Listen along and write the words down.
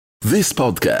This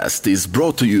podcast is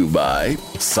brought to you by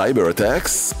Cyber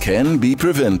attacks can be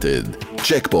prevented.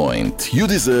 Checkpoint. You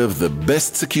deserve the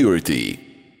best security.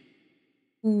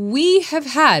 We have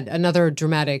had another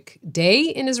dramatic day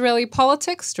in Israeli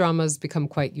politics. Drama's become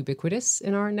quite ubiquitous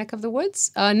in our neck of the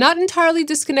woods. Not entirely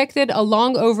disconnected, a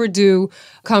long overdue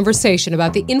conversation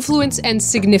about the influence and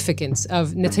significance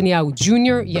of Netanyahu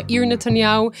Jr., Yair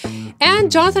Netanyahu.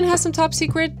 And Jonathan has some top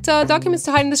secret documents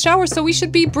to hide in the shower, so we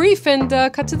should be brief and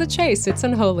cut to the chase. It's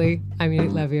unholy. I'm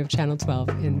Yonit Levy of Channel 12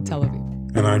 in Tel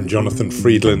Aviv. And I'm Jonathan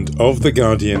Friedland of The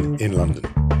Guardian in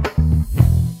London.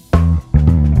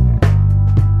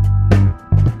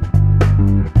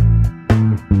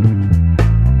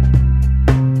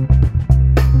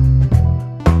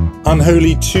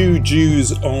 Unholy Two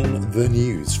Jews on the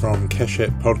News from Keshet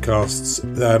Podcasts.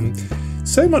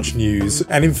 So much news.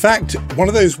 And in fact, one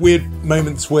of those weird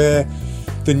moments where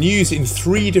the news in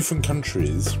three different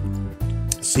countries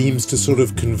seems to sort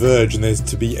of converge and there's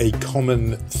to be a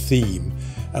common theme.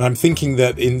 And I'm thinking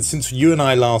that since you and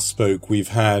I last spoke, we've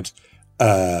had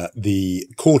the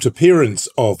court appearance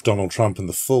of Donald Trump and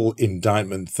the full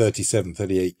indictment,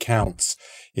 38 counts,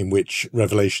 in which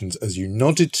revelations, as you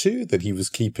nodded to, that he was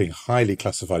keeping highly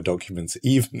classified documents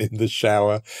even in the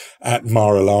shower at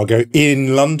Mar-a-Lago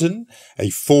in London. A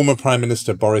former Prime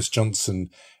Minister, Boris Johnson,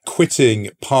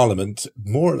 quitting Parliament,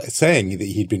 more or less saying that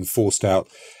he'd been forced out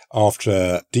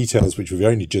after details which we've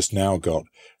only just now got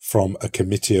from a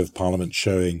committee of Parliament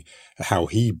showing how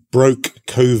he broke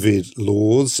COVID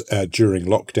laws during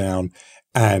lockdown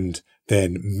and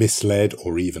then misled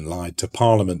or even lied to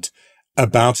Parliament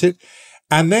about it.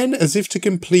 And then, as if to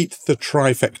complete the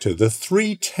trifecta, the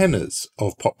three tenors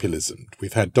of populism.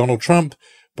 We've had Donald Trump,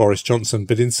 Boris Johnson,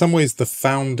 but in some ways the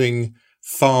founding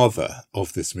father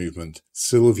of this movement,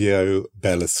 Silvio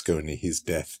Berlusconi, his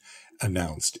death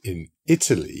announced in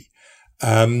Italy.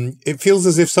 It feels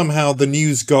as if somehow the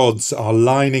news gods are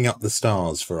lining up the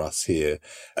stars for us here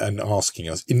and asking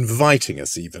us, inviting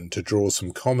us even to draw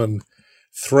some common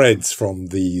threads from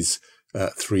these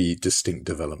three distinct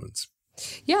developments.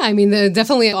 Yeah, I mean,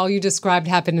 definitely all you described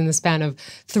happened in the span of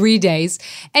 3 days.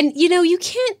 And, you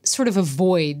can't sort of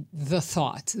avoid the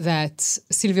thought that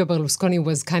Silvio Berlusconi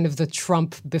was kind of the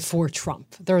Trump before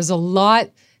Trump. There was a lot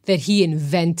that he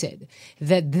invented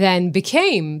that then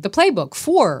became the playbook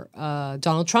for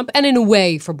Donald Trump and in a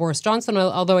way for Boris Johnson,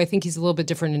 although I think he's a little bit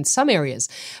different in some areas.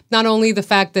 Not only the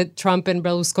fact that Trump and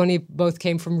Berlusconi both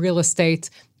came from real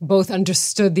estate, both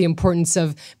understood the importance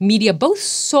of media, both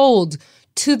sold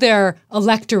to their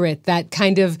electorate that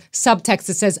kind of subtext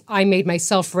that says, I made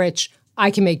myself rich, I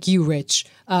can make you rich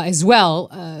as well.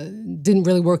 Didn't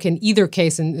really work in either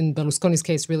case. In Berlusconi's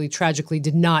case, really tragically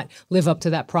did not live up to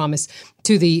that promise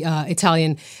to the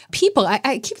Italian people.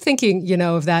 I keep thinking,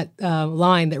 of that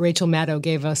line that Rachel Maddow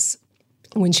gave us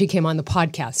when she came on the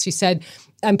podcast. She said,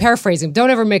 I'm paraphrasing, don't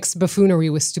ever mix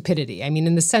buffoonery with stupidity. I mean,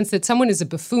 in the sense that someone is a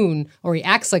buffoon or he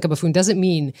acts like a buffoon doesn't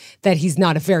mean that he's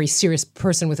not a very serious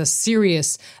person with a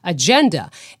serious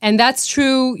agenda. And that's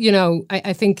true,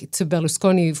 I think to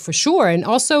Berlusconi for sure. And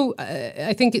also,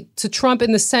 I think to Trump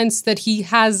in the sense that he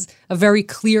has a very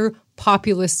clear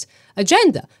populist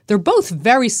agenda. They're both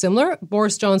very similar.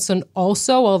 Boris Johnson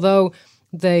also, although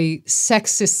the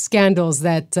sexist scandals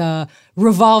that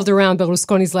revolved around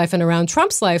Berlusconi's life and around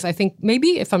Trump's life, I think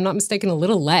maybe, if I'm not mistaken, a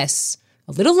little less.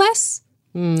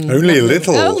 Only a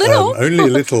little. Only a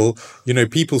little.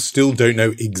 People still don't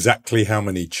know exactly how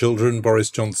many children Boris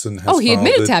Johnson has he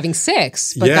admitted fathered. to having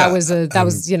 6, but that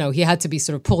was he had to be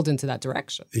sort of pulled into that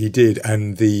direction. He did,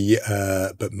 and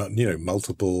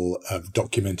multiple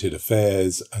documented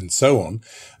affairs and so on.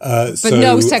 But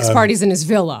no sex parties in his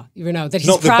villa, that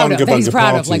he's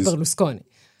proud of, like Berlusconi.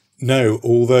 No,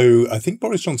 although I think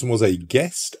Boris Johnson was a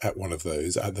guest at one of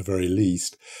those at the very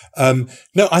least.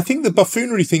 No, I think the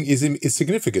buffoonery thing is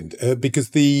significant because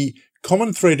the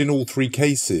common thread in all three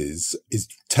cases is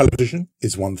television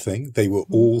is one thing. They were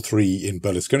all three, in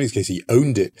Berlusconi's case, he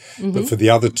owned it. Mm-hmm. But for the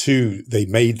other two, they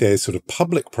made their sort of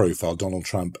public profile, Donald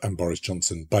Trump and Boris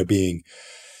Johnson, by being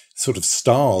sort of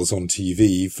stars on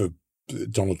TV. For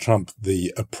Donald Trump,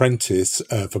 The Apprentice,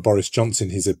 for Boris Johnson,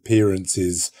 his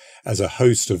appearances as a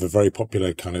host of a very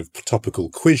popular kind of topical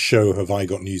quiz show, Have I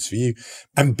Got News for You,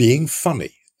 and being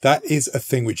funny. That is a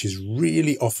thing which is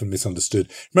really often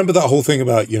misunderstood. Remember that whole thing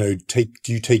about, do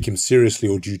you take him seriously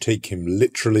or do you take him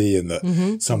literally? And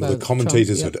that some of the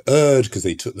commentators had erred because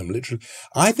they took them literally.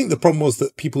 I think the problem was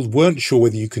that people weren't sure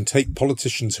whether you can take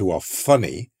politicians who are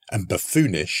funny and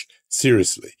buffoonish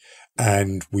seriously.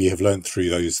 And we have learned through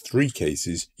those three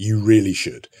cases, you really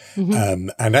should. Mm-hmm.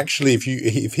 And actually,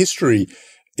 if history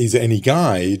is any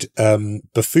guide,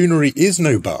 buffoonery is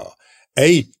no bar,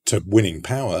 A, to winning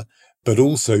power, but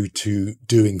also to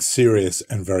doing serious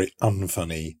and very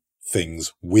unfunny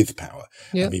things with power.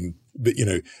 Yep. I mean, but,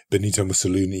 Benito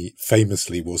Mussolini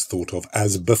famously was thought of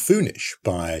as buffoonish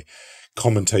by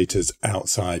commentators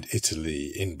outside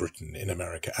Italy, in Britain, in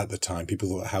America at the time. People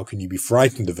thought, how can you be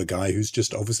frightened of a guy who's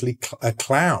just obviously a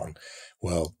clown?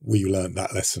 Well, we learned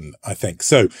that lesson, I think.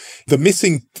 So the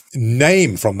missing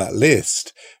name from that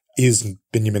list is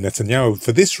Benjamin Netanyahu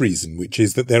for this reason, which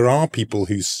is that there are people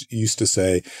who used to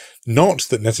say not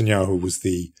that Netanyahu was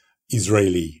the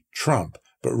Israeli Trump,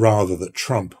 but rather that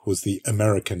Trump was the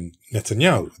American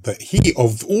Netanyahu. That he,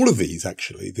 of all of these,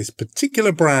 actually, this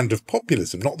particular brand of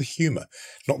populism, not the humor,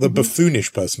 not the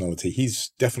buffoonish personality,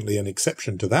 he's definitely an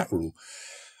exception to that rule,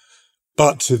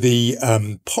 but to the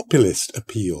populist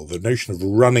appeal, the notion of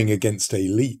running against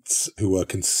elites who are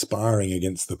conspiring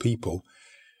against the people,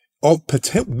 was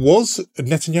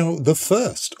Netanyahu the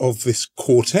first of this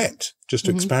quartet, just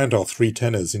to expand our three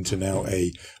tenors into now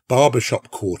a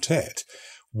barbershop quartet.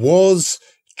 Was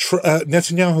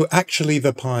Netanyahu actually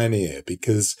the pioneer?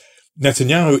 Because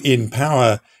Netanyahu in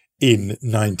power in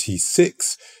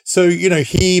 96. So,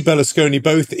 he, Berlusconi,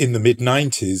 both in the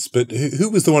mid-90s, but who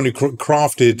was the one who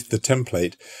crafted the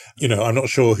template? I'm not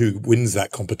sure who wins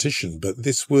that competition, but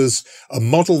this was a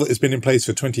model that has been in place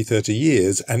for 20, 30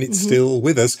 years, and it's still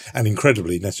with us. And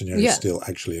incredibly, Netanyahu is still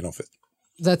actually in office.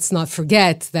 Let's not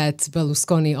forget that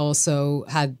Berlusconi also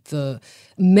had the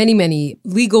many, many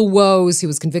legal woes. He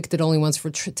was convicted only once for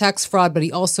tax fraud, but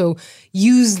he also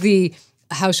used the,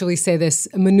 how shall we say this,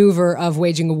 maneuver of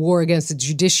waging a war against the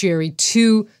judiciary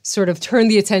to sort of turn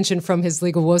the attention from his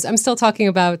legal woes. I'm still talking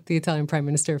about the Italian prime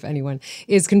minister, if anyone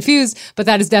is confused, but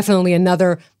that is definitely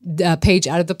another page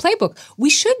out of the playbook. We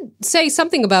should say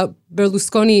something about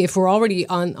Berlusconi if we're already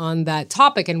on that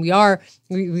topic, and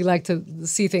we like to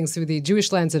see things through the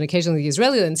Jewish lens and occasionally the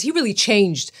Israeli lens. He really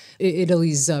changed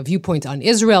Italy's viewpoint on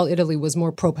Israel. Italy was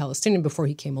more pro-Palestinian before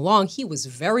he came along. He was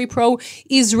very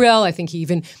pro-Israel. I think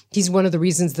he's one of the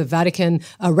reasons the Vatican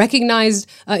recognized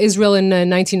Israel in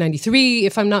 1993,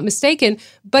 if I'm not mistaken.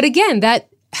 But again, that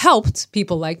helped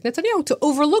people like Netanyahu to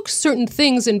overlook certain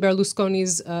things in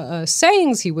Berlusconi's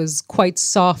sayings. He was quite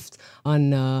soft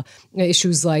on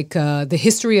issues like the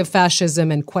history of fascism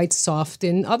and quite soft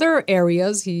in other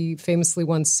areas. He famously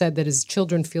once said that his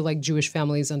children feel like Jewish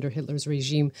families under Hitler's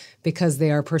regime because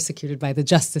they are persecuted by the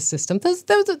justice system. Those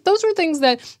were things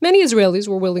that many Israelis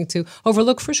were willing to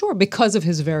overlook for sure because of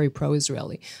his very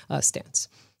pro-Israeli stance.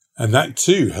 And that,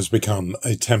 too, has become a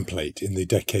template in the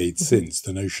decades since.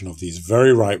 The notion of these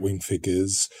very right-wing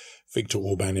figures, Viktor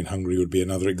Orban in Hungary would be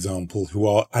another example, who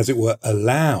are, as it were,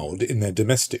 allowed in their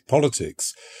domestic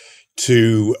politics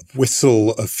to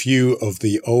whistle a few of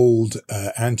the old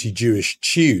anti-Jewish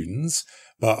tunes,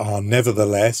 but are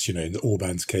nevertheless, in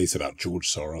Orban's case about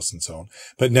George Soros and so on,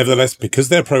 but nevertheless, because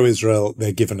they're pro-Israel,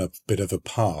 they're given a bit of a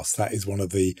pass. That is one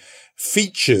of the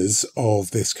features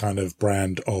of this kind of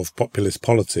brand of populist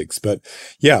politics. But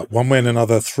yeah, one way and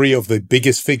another, three of the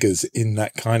biggest figures in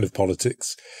that kind of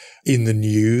politics in the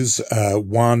news,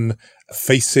 one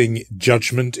facing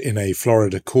judgment in a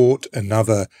Florida court,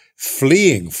 another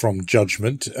fleeing from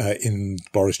judgment in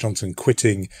Boris Johnson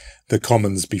quitting the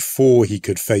Commons before he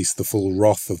could face the full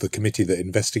wrath of the committee that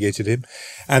investigated him.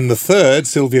 And the third,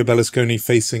 Silvio Berlusconi,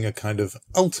 facing a kind of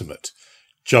ultimate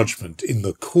judgment in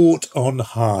the court on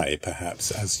high,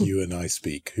 perhaps, as you and I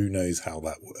speak. Who knows how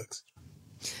that works?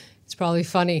 It's probably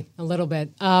funny a little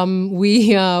bit.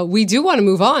 We do want to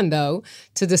move on, though,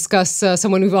 to discuss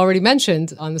someone we've already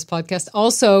mentioned on this podcast,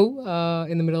 also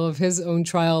in the middle of his own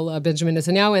trial, Benjamin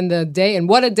Netanyahu, and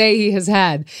what a day he has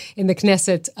had in the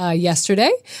Knesset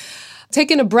yesterday.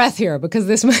 Taking a breath here because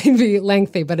this might be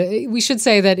lengthy, but we should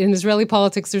say that in Israeli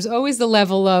politics, there's always the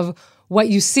level of what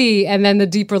you see and then the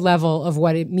deeper level of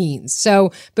what it means.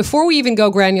 So before we even go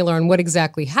granular on what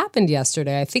exactly happened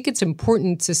yesterday, I think it's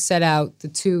important to set out the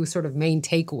two sort of main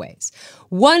takeaways.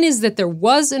 One is that there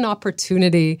was an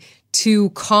opportunity to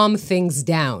calm things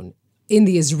down in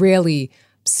the Israeli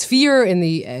sphere, in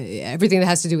the everything that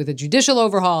has to do with the judicial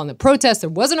overhaul and the protests. There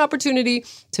was an opportunity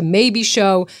to maybe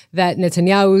show that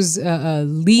Netanyahu's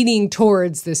leaning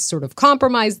towards this sort of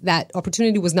compromise. That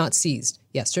opportunity was not seized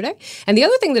yesterday. And the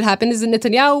other thing that happened is that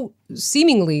Netanyahu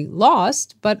seemingly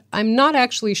lost, but I'm not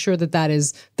actually sure that that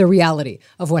is the reality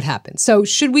of what happened. So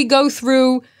should we go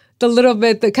through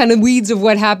the kind of weeds of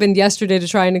what happened yesterday to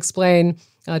try and explain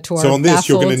to our So on this, baffled...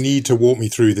 you're going to need to walk me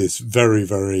through this very,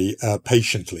 very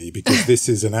patiently, because this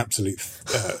is an absolute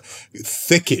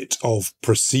thicket of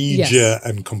procedure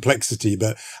and complexity.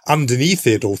 But underneath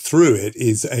it or through it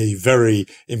is a very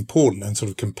important and sort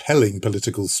of compelling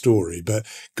political story. But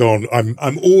go on,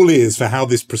 I'm all ears for how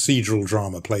this procedural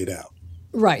drama played out.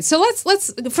 Right. So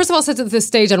let's first of all set the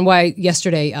stage on why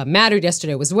yesterday mattered.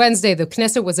 Yesterday was Wednesday. The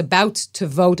Knesset was about to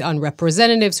vote on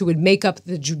representatives who would make up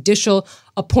the Judicial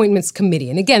Appointments Committee.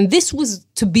 And again, this was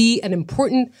to be an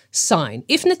important sign.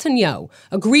 If Netanyahu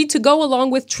agreed to go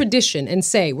along with tradition and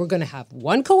say, we're going to have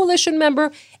one coalition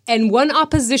member and one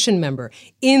opposition member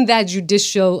in that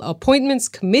Judicial Appointments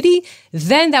Committee,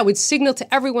 then that would signal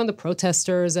to everyone, the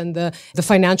protesters and the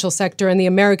financial sector and the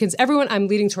Americans, everyone, I'm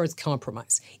leading towards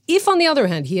compromise. If, on the other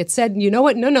hand, he had said, you know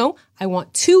what, no, I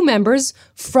want 2 members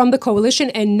from the coalition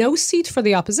and no seat for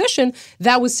the opposition,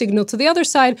 that would signal to the other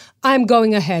side, I'm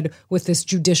going ahead with this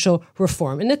judicial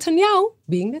reform. And Netanyahu,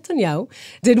 being Netanyahu,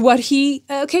 did what he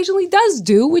occasionally does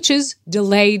do, which is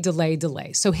delay.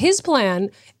 So his plan,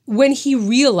 when he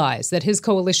realized that his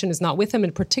coalition is not with him,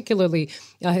 and particularly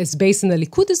his base in the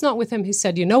Likud is not with him, he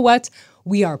said, you know what?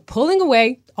 We are pulling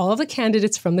away all of the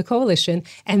candidates from the coalition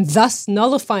and thus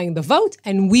nullifying the vote,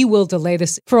 and we will delay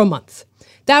this for a month.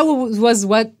 That was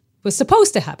what was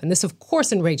supposed to happen. This, of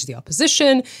course, enraged the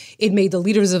opposition. It made the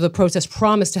leaders of the protest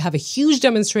promise to have a huge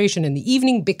demonstration in the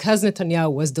evening because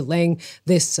Netanyahu was delaying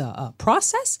this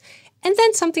process. And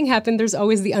then something happened. There's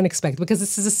always the unexpected, because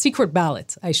this is a secret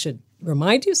ballot, I should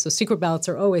remind you. So secret ballots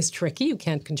are always tricky. You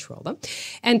can't control them.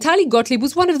 And Tali Gottlieb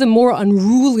was one of the more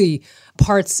unruly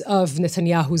parts of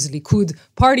Netanyahu's Likud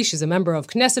party. She's a member of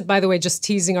Knesset, by the way, just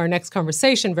teasing our next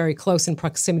conversation, very close in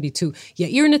proximity to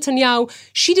Yair Netanyahu.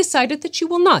 She decided that she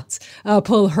will not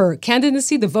pull her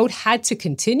candidacy. The vote had to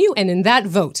continue. And in that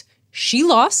vote, she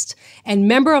lost, and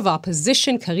member of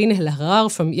opposition Karine El-Harar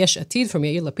from Yesh Atid, from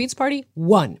Yair Lapid's party,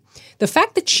 won. The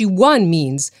fact that she won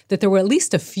means that there were at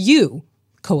least a few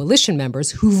coalition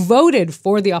members who voted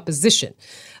for the opposition.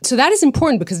 So that is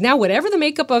important, because now whatever the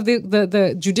makeup of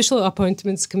the Judicial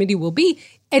Appointments Committee will be,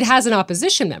 it has an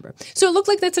opposition member. So it looked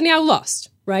like Netanyahu lost,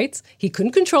 right? He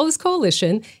couldn't control his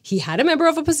coalition. He had a member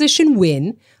of opposition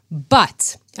win,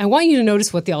 but I want you to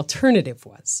notice what the alternative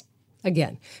was.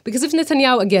 Again, because if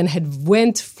Netanyahu, again, had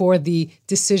went for the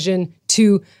decision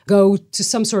to go to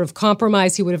some sort of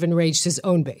compromise, he would have enraged his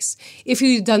own base. If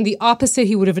he had done the opposite,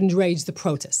 he would have enraged the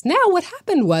protests. Now, what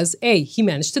happened was, he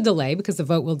managed to delay, because the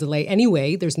vote will delay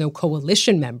anyway. There's no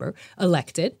coalition member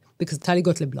elected, because Tali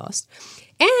Gottlieb lost.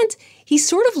 And he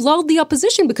sort of lulled the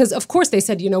opposition, because, of course, they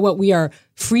said, you know what, we are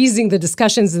freezing the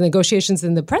discussions and negotiations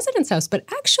in the president's house.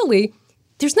 But actually,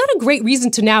 there's not a great reason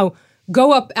to now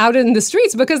go up out in the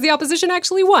streets, because the opposition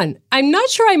actually won. I'm not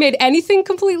sure I made anything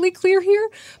completely clear here,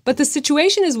 but the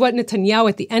situation is what Netanyahu,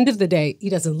 at the end of the day, he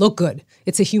doesn't look good.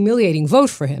 It's a humiliating vote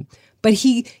for him. But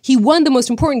he won the most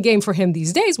important game for him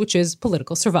these days, which is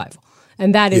political survival.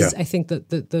 And that is, I think,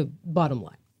 the bottom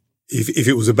line. If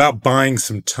it was about buying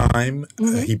some time,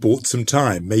 he bought some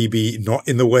time. Maybe not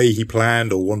in the way he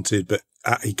planned or wanted, but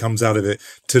he comes out of it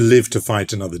to live to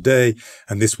fight another day.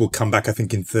 And this will come back, I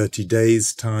think, in 30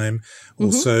 days' time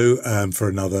or so for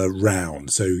another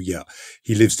round. So, yeah,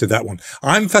 he lives to that one.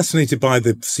 I'm fascinated by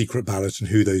the secret ballot and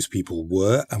who those people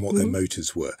were and what their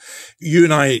motives were. You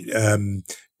and I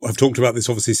I've talked about this,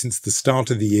 obviously, since the start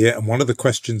of the year. And one of the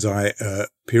questions I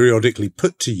periodically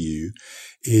put to you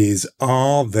is,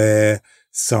 are there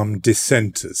some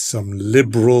dissenters, some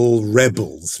liberal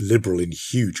rebels, liberal in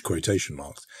huge quotation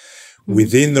marks,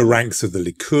 within the ranks of the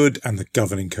Likud and the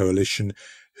governing coalition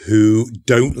who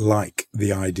don't like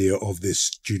the idea of this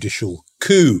judicial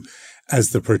coup, as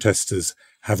the protesters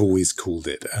have always called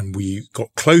it? And we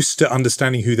got close to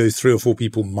understanding who those 3 or 4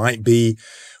 people might be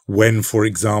when, for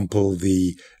example,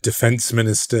 the defense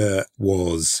minister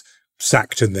was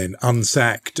sacked and then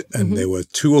unsacked. And there were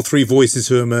 2 or 3 voices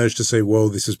who emerged to say, well,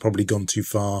 this has probably gone too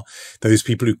far. Those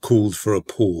people who called for a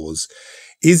pause.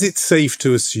 Is it safe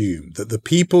to assume that the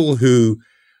people who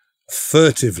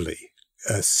furtively,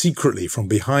 secretly from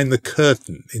behind the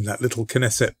curtain in that little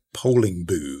Knesset polling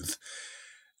booth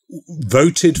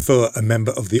voted for a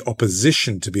member of the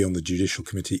opposition to be on the Judicial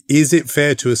Committee, is it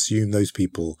fair to assume those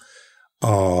people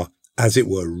are, as it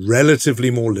were, relatively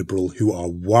more liberal, who are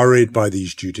worried by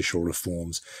these judicial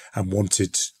reforms and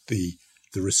wanted the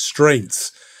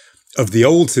restraints of the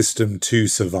old system to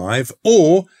survive?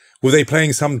 Or were they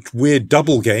playing some weird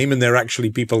double game and they're actually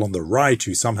people on the right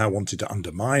who somehow wanted to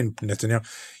undermine Netanyahu?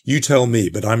 You tell me,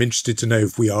 but I'm interested to know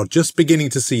if we are just beginning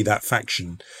to see that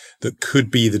faction that could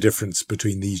be the difference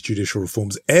between these judicial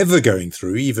reforms ever going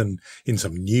through, even in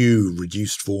some new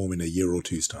reduced form in a year or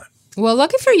two's time. Well,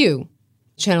 lucky for you,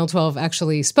 Channel 12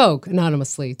 actually spoke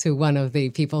anonymously to one of the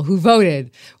people who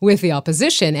voted with the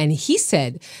opposition. And he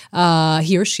said,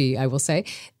 he or she, I will say,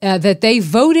 that they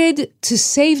voted to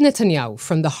save Netanyahu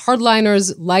from the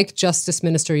hardliners like Justice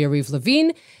Minister Yariv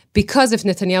Levin, because if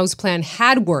Netanyahu's plan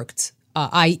had worked,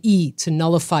 i.e. to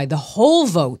nullify the whole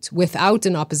vote without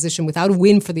an opposition, without a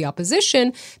win for the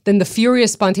opposition, then the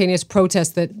furious, spontaneous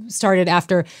protest that started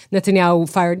after Netanyahu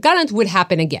fired Gallant would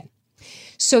happen again.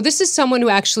 So this is someone who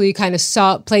actually kind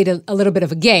of played a little bit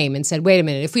of a game and said, wait a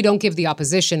minute, if we don't give the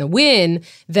opposition a win,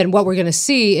 then what we're going to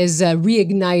see is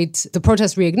the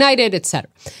protest reignited, etc.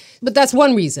 But that's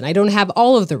one reason. I don't have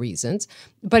all of the reasons.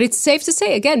 But it's safe to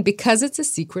say, again, because it's a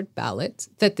secret ballot,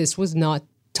 that this was not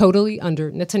totally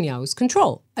under Netanyahu's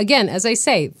control. Again, as I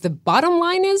say, the bottom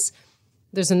line is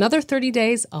there's another 30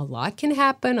 days. A lot can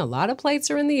happen. A lot of plates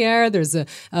are in the air. There's a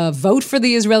vote for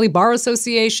the Israeli Bar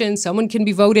Association. Someone can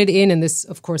be voted in, and this,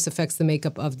 of course, affects the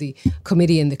makeup of the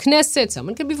committee in the Knesset.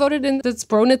 Someone can be voted in that's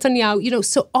pro-Netanyahu.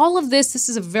 So all of this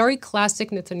is a very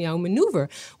classic Netanyahu maneuver.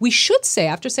 We should say,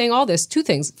 after saying all this, two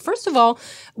things. First of all,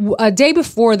 a day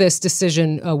before this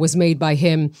decision was made by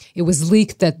him, it was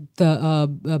leaked that the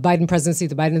Biden presidency,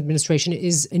 the Biden administration,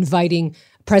 is inviting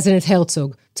President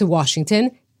Herzog to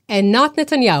Washington, and not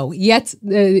Netanyahu, yet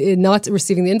not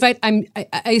receiving the invite. I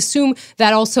assume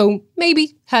that also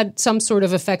maybe had some sort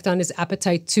of effect on his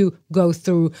appetite to go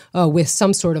through with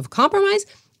some sort of compromise.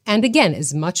 And again,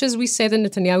 as much as we say that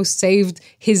Netanyahu saved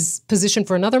his position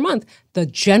for another month, the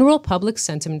general public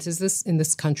sentiment in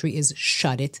this country is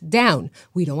shut it down.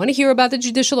 We don't want to hear about the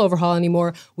judicial overhaul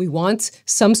anymore. We want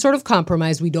some sort of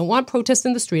compromise. We don't want protests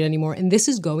in the street anymore. And this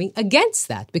is going against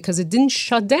that because it didn't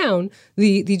shut down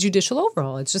the judicial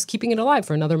overhaul. It's just keeping it alive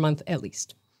for another month at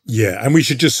least. Yeah, and we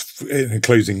should just, in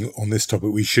closing on this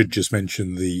topic, we should just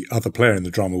mention the other player in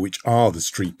the drama, which are the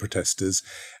street protesters.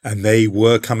 And they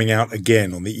were coming out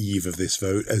again on the eve of this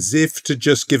vote, as if to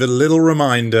just give a little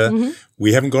reminder,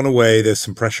 we haven't gone away. There's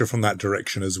some pressure from that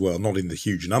direction as well, not in the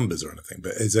huge numbers or anything,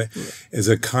 but as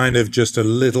a kind of just a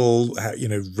little,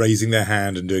 raising their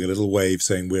hand and doing a little wave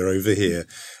saying, we're over here.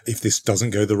 If this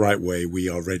doesn't go the right way, we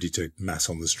are ready to mass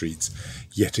on the streets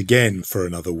yet again for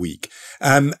another week.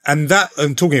 And that,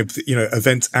 I'm talking of,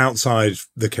 events outside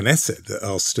the Knesset that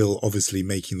are still obviously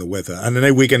making the weather. And I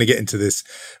know we're going to get into this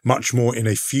much more in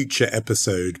a future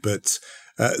episode, but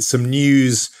some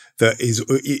news that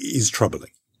is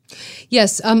troubling.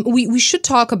 Yes, we should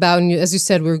talk about, and as you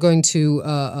said, we're going to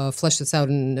flesh this out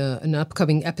in an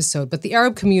upcoming episode, but the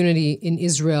Arab community in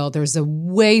Israel, there's a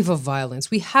wave of violence.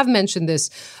 We have mentioned this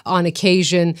on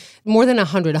occasion, more than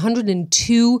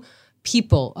 102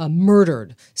 people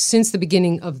murdered since the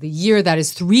beginning of the year. That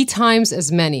is 3 times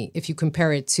as many if you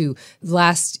compare it to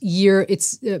last year.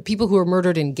 It's people who are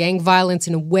murdered in gang violence.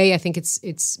 In a way, I think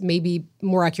it's maybe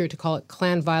more accurate to call it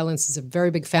clan violence. It's a very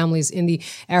big families in the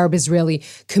Arab-Israeli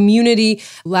community.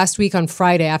 Last week on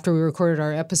Friday, after we recorded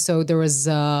our episode, there was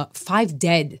 5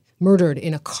 dead murdered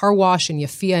in a car wash in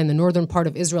Yafia in the northern part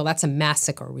of Israel. That's a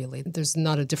massacre, really. There's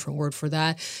not a different word for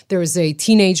that. There was a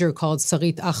teenager called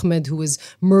Sarit Ahmed who was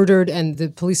murdered, and the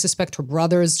police suspect her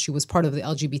brothers. She was part of the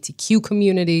LGBTQ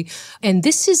community. And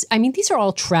these are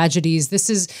all tragedies.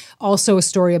 This is also a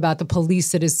story about the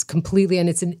police that is completely, and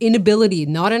it's an inability,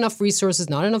 not enough resources,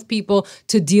 not enough people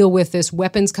to deal with this,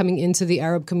 weapons coming into the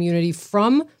Arab community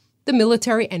from the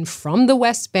military and from the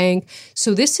West Bank.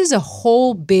 So this is a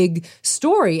whole big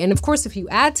story. And of course, if you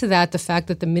add to that the fact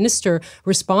that the minister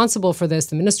responsible for this,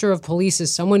 the minister of police,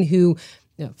 is someone who,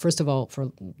 first of all,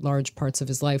 for large parts of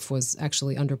his life was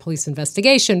actually under police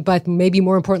investigation, but maybe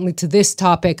more importantly to this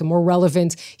topic and more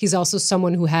relevant, he's also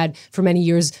someone who had for many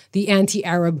years the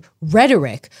anti-Arab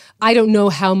rhetoric. I don't know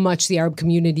how much the Arab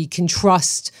community can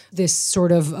trust this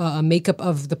sort of makeup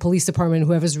of the police department,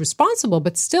 whoever's responsible,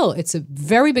 but still, it's a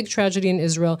very big tragedy in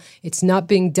Israel. It's not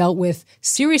being dealt with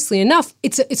seriously enough.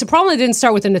 It's a problem that didn't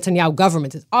start with the Netanyahu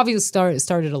government. It obviously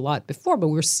started a lot before, but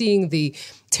we're seeing the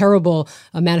terrible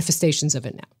manifestations of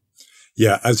it now.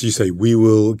 Yeah, as you say, we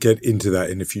will get into that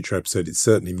in a future episode. It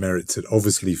certainly merits it,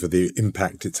 obviously, for the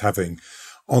impact it's having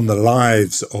on the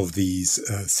lives of these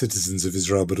citizens of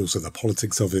Israel, but also the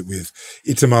politics of it, with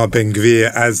Itamar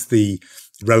Ben-Gvir as the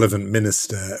relevant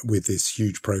minister with this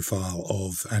huge profile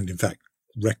of, and in fact,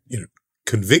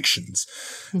 convictions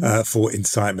for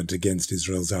incitement against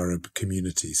Israel's Arab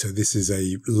community. So this is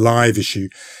a live issue.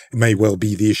 It may well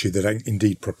be the issue that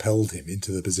indeed propelled him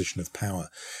into the position of power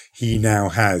he now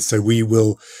has. So we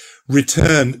will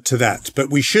return to that. But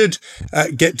we should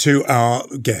get to our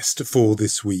guest for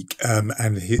this week and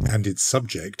its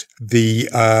subject. The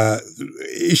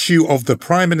issue of the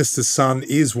Prime Minister's son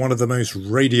is one of the most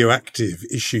radioactive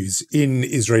issues in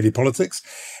Israeli politics.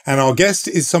 And our guest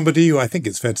is somebody who I think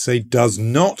it's fair to say does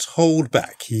not hold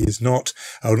back. He is not,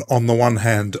 on the one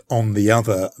hand, on the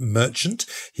other, merchant.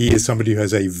 He is somebody who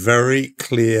has a very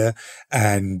clear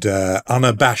and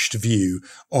unabashed view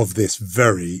of this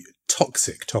very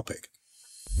toxic topic.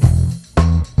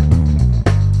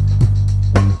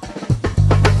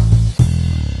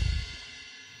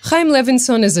 Chaim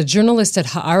Levinson is a journalist at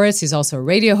Haaretz. He's also a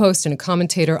radio host and a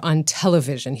commentator on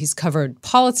television. He's covered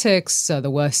politics, the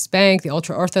West Bank, the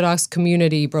ultra-Orthodox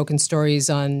community, broken stories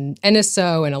on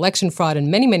NSO and election fraud, and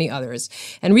many, many others.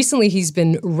 And recently he's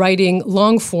been writing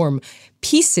long-form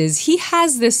pieces. He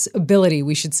has this ability,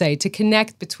 we should say, to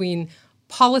connect between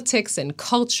politics and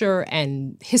culture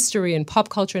and history and pop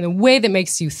culture in a way that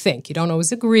makes you think. You don't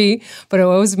always agree, but it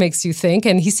always makes you think.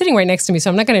 And he's sitting right next to me, so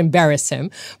I'm not going to embarrass him.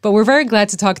 But we're very glad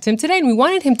to talk to him today. And we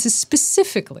wanted him to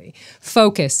specifically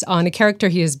focus on a character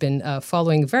he has been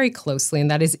following very closely,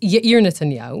 and that is Yair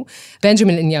Netanyahu,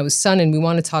 Benjamin Netanyahu's son. And we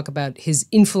want to talk about his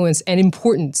influence and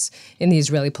importance in the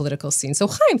Israeli political scene. So,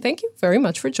 Chaim, thank you very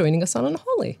much for joining us on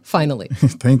Unholy, finally.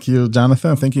 Thank you,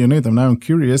 Jonathan. Thank you, Yonit. I'm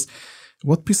curious.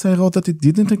 What piece I wrote that it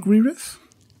didn't agree with?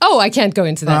 Oh, I can't go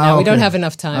into that now. Okay. We don't have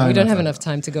enough time. We don't have enough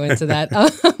time to go into that.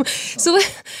 So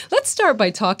let's start by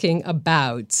talking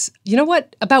about,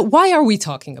 about why are we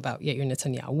talking about Yair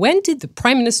Netanyahu? When did the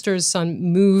Prime Minister's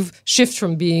son shift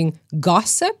from being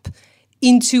gossip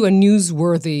into a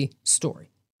newsworthy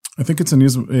story? I think it's a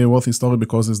newsworthy story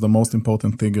because it's the most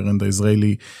important figure in the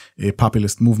Israeli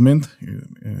populist movement.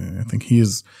 I think he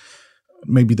is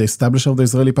maybe the establisher of the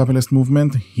Israeli populist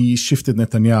movement. He shifted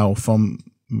Netanyahu from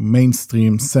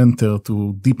mainstream center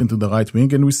to deep into the right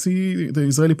wing. And we see the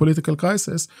Israeli political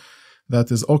crisis that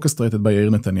is orchestrated by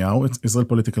Yair Netanyahu. Israeli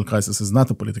political crisis is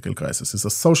not a political crisis. It's a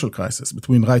social crisis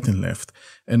between right and left.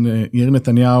 And Yair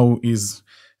Netanyahu is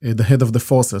the head of the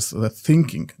forces that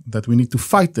thinking that we need to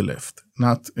fight the left,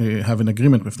 not have an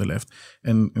agreement with the left.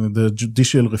 And the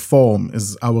judicial reform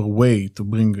is our way to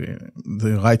bring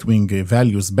the right-wing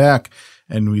values back.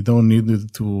 And we don't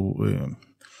need to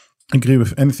agree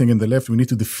with anything in the left. We need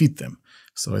to defeat them.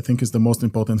 So I think he's the most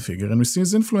important figure. And we see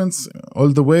his influence all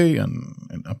the way and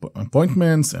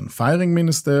appointments and firing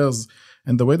ministers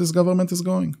and the way this government is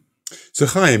going. So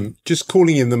Chaim, just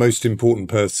calling him the most important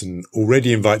person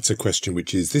already invites a question,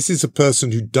 which is, this is a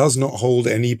person who does not hold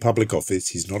any public office.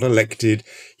 He's not elected.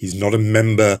 He's not a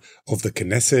member of the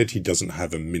Knesset. He doesn't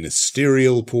have a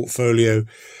ministerial portfolio.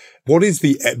 What is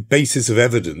the basis of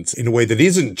evidence in a way that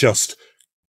isn't just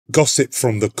gossip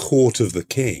from the court of the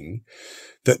king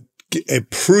that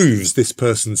proves this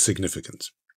person's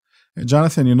significance?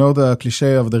 Jonathan, you know the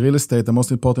cliche of the real estate, the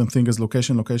most important thing is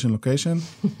location, location, location.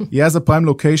 He has a prime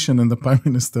location in the prime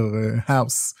minister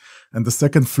house and the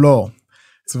second floor.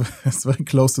 It's very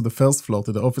close to the first floor,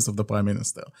 to the office of the prime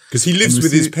minister. Because he lives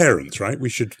with his parents, right? We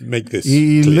should make this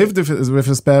He clear. lived with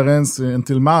his parents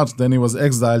until March. Then he was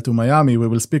exiled to Miami. We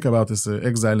will speak about his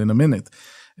exile in a minute.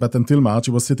 But until March,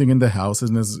 he was sitting in the house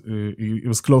and he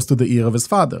was close to the ear of his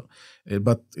father.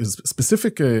 But his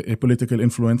specific political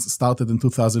influence started in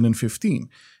 2015.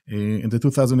 In the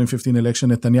 2015 election,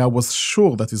 Netanyahu was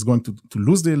sure that he's going to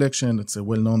lose the election. It's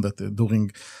well known that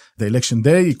during the election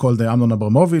day, he called Amnon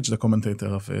Abramovich, the commentator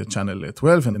of Channel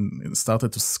 12, and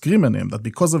started to scream at him that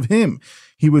because of him,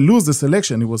 he will lose this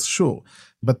election. He was sure.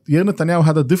 But Yair Netanyahu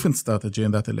had a different strategy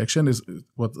in that election, is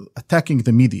what attacking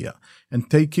the media and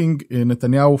taking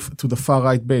Netanyahu to the far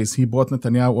right base. He brought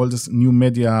Netanyahu all these new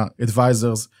media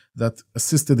advisors that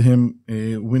assisted him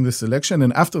win this election.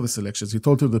 And after this election, he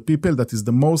told to the people that he's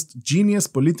the most genius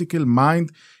political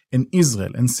mind in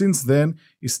Israel. And since then,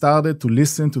 he started to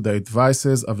listen to the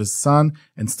advices of his son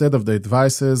instead of the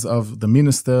advices of the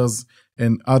ministers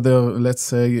and other, let's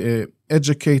say,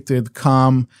 educated,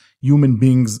 calm human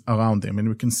beings around him. And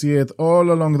we can see it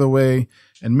all along the way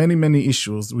and many, many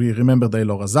issues. We remember the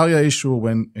Elor Azaria issue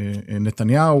when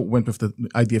Netanyahu went with the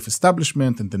IDF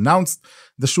establishment and denounced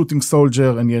the shooting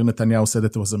soldier, and Yair Netanyahu said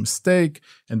it was a mistake.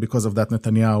 And because of that,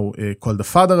 Netanyahu called the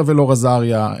father of Elor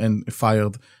Azaria and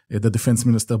fired the defense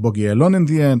minister Bogi Ya'alon in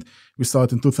the end. We saw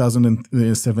it in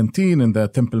 2017 in the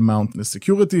Temple Mount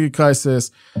security crisis.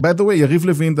 By the way, Yariv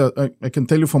Levin, I can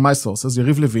tell you from my sources,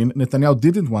 Yariv Levin, Netanyahu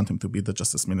didn't want him to be the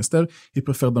justice minister. He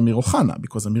preferred Amir Ohana,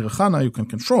 because Amir Ohana you can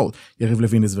control. Yariv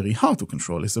Levin is very hard to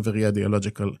control. He's a very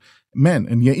ideological man.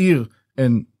 And Yair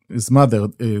and his mother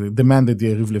demanded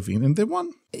Yariv Levin, and they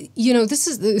won. You know, this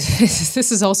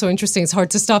is also interesting. It's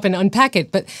hard to stop and unpack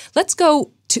it. But let's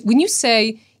go to, when you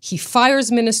say he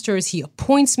fires ministers, he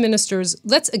appoints ministers,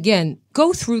 let's again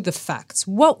go through the facts,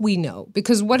 what we know.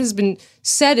 Because what has been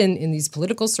said in these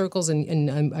political circles,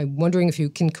 and I'm wondering if you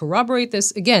can corroborate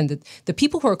this, again, that the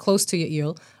people who are close to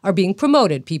Yair are being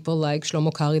promoted. People like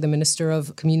Shlomo Kari, the Minister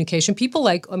of Communication, people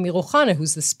like Amir Ohana,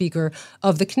 who's the Speaker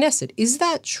of the Knesset. Is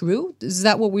that true? Is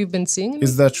that what we've been seeing?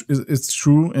 It's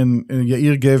true, and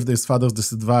Yair gave his father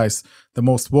this advice, the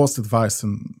most worst advice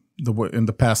in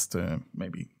the past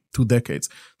maybe 2 decades,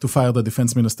 to fire the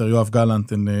defense minister Yoav Gallant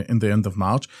in the end of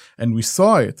March. And we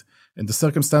saw it in the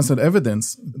circumstantial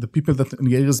evidence, the people that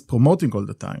Yair is promoting all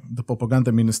the time, the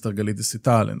propaganda minister Galit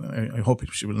Sital, and I hope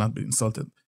she will not be insulted.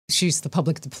 She's the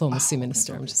public diplomacy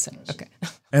minister, I'm just saying. Okay.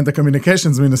 And the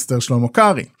communications minister, Shlomo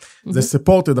Kari. Mm-hmm. They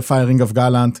supported the firing of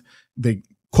Gallant. They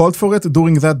called for it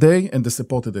during that day, and they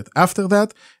supported it after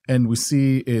that. And we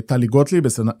see Tali Gottlieb,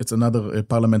 it's another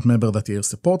parliament member that Yair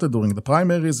supported during the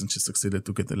primaries, and she succeeded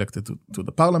to get elected to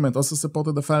the parliament, also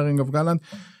supported the firing of Gallant.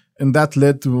 And that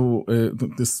led to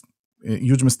this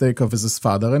huge mistake of his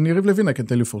father. And Yariv Levin, I can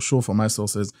tell you for sure from my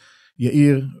sources,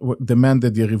 Yair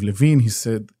demanded Yariv Levin. He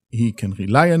said he can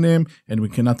rely on him, and we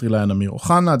cannot rely on Amir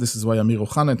Ohana. This is why Amir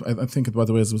Ohana, I think it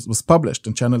was published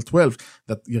in Channel 12,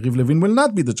 that Yariv Levin will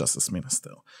not be the justice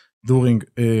minister during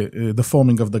the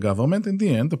forming of the government. In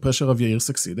the end, the pressure of Yair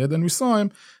succeeded, and we saw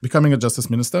him becoming a justice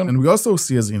minister. And we also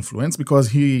see his influence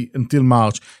because he, until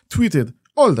March, tweeted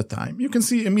all the time. You can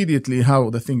see immediately how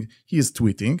the thing he is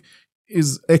tweeting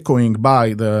is echoing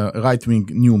by the right-wing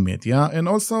new media and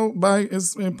also by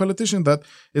his politician that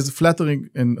is flattering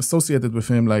and associated with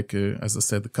him, like, as I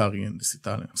said, Kari and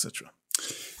Sital, etc.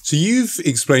 So you've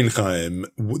explained, Chaim,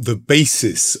 the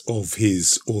basis of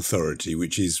his authority,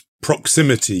 which is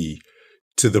proximity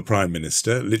to the prime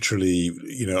minister, literally,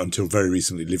 until very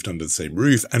recently lived under the same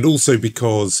roof, and also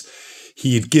because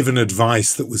he had given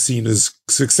advice that was seen as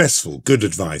successful, good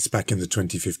advice back in the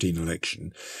 2015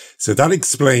 election. So that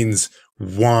explains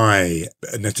why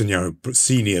Netanyahu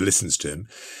Senior listens to him.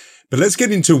 But let's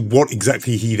get into what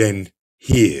exactly he then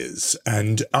hears.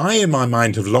 And I, in my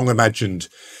mind, have long imagined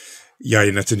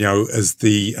Yair Netanyahu as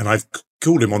and I've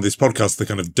called him on this podcast, the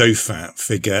kind of Dauphin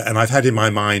figure. And I've had in my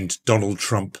mind Donald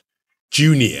Trump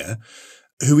Jr.,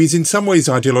 who is in some ways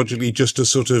ideologically just a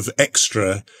sort of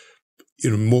extra,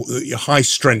 more high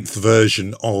strength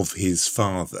version of his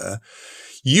father.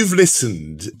 You've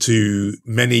listened to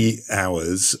many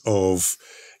hours of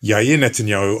Yair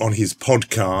Netanyahu on his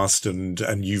podcast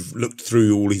and you've looked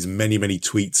through all his many, many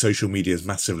tweets. Social media is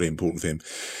massively important for him.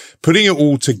 Putting it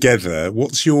all together,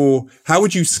 how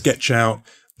would you sketch out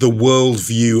the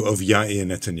worldview of Yair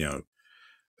Netanyahu?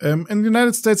 In the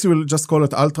United States, you will just call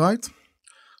it alt-right.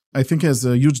 I think there's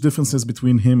huge differences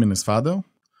between him and his father.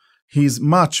 He's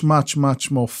much, much, much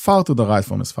more far to the right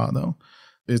from his father.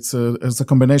 It's a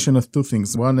combination of two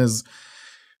things. One is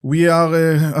we are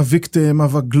a victim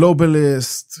of a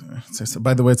globalist.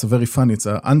 By the way, it's very funny. It's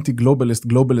an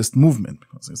anti-globalist movement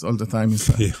because it's all the time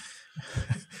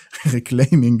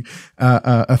reclaiming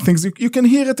things. You can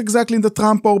hear it exactly in the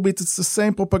Trump orbit. It's the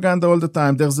same propaganda all the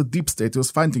time. There's a deep state who's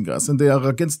fighting us, and they are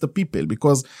against the people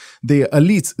because the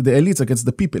elites against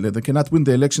the people. They cannot win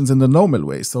the elections in the normal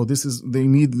way. So they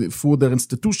need through their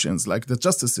institutions like the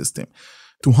justice system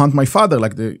to hunt my father,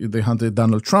 like they hunted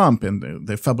Donald Trump, and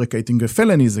they're fabricating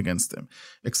felonies against him,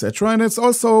 etc. And it's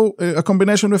also a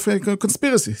combination with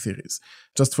conspiracy theories.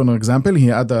 Just for an example, he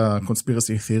had a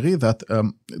conspiracy theory that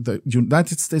the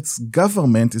United States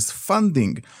government is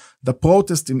funding the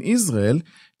protest in Israel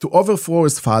to overthrow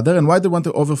his father. And why they want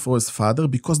to overthrow his father?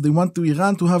 Because they want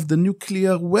Iran to have the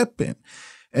nuclear weapon.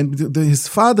 And his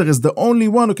father is the only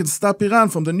one who can stop Iran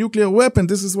from the nuclear weapon.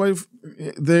 This is why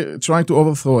they're trying to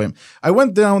overthrow him. I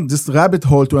went down this rabbit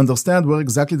hole to understand where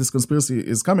exactly this conspiracy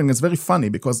is coming. It's very funny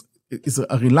because it's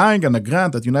relying on a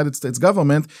grant that the United States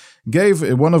government gave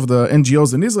one of the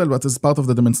NGOs in Israel, but as part of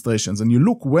the demonstrations. And you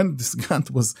look when this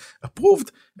grant was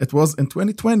approved, it was in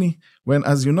 2020, when,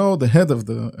 as you know, the head of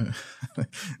the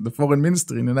foreign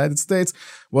ministry in the United States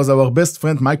was our best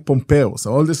friend, Mike Pompeo.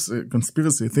 So all this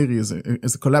conspiracy theory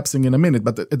is collapsing in a minute,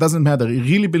 but it doesn't matter. He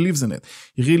really believes in it.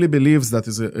 He really believes that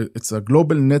it's a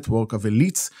global network of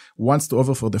elites who wants to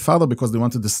overthrow the father because they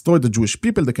want to destroy the Jewish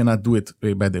people. They cannot do it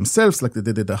by themselves like they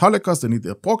did at the Holocaust. They need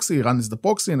a proxy. Iran is the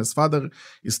proxy, and his father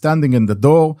is standing in the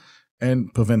door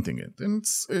and preventing it. And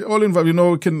it's all involved.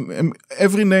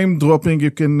 Every name dropping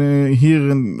you can hear,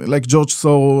 like George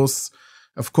Soros,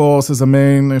 of course, as a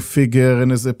main figure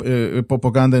and as a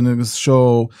propaganda in his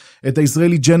show. The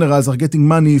Israeli generals are getting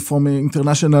money from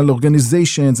international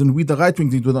organizations, and we, the right wing,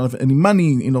 we don't have any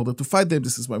money in order to fight them.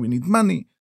 This is why we need money.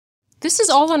 This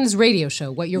is all on his radio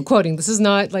show, what you're quoting. This is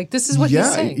not this is what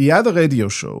he's saying. He had a radio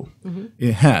show. Mm-hmm.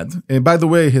 He had. By the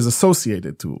way, his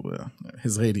associated to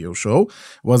his radio show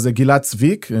was Gilad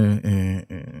Tzvik.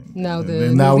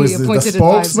 Now is the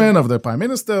spokesman of the prime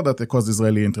minister that caused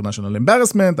Israeli international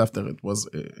embarrassment after it was.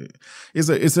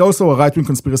 It's also a right-wing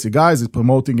conspiracy guy. He's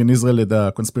promoting in Israel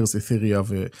the conspiracy theory of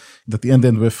that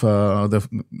ended with the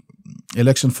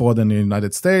election fraud in the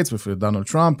United States with Donald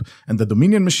Trump and the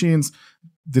Dominion machines.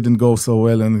 Didn't go so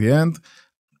well in the end.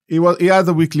 He had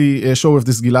a weekly show with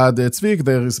this Gilad Tzvik.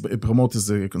 There is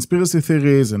promotes conspiracy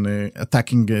theories and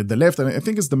attacking the left. And I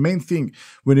think it's the main thing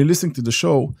when you listen to the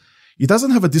show. He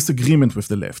doesn't have a disagreement with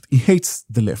the left. He hates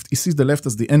the left. He sees the left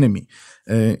as the enemy.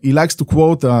 He likes to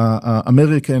quote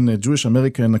Jewish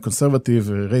American conservative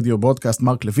radio broadcast,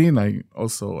 Mark Levin. I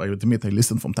admit, I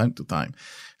listen from time to time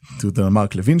to the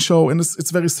Mark Levin show, and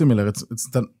it's very similar. It's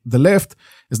the left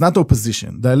is not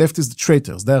opposition. The left is the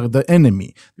traitors. They're the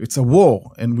enemy. It's a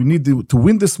war, and we need to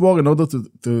win this war in order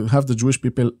to have the Jewish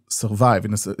people survive.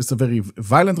 And it's a very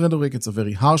violent rhetoric. It's a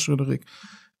very harsh rhetoric.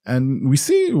 And we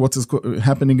see what is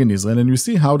happening in Israel, and we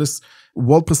see how this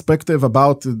world perspective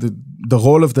about the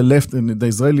role of the left in the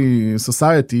Israeli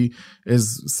society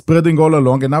is spreading all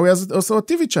along. And now he has also a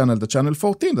TV channel, the Channel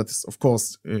 14, that is, of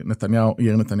course,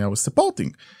 Netanyahu is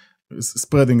supporting, is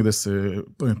spreading this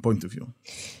point of view.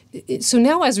 So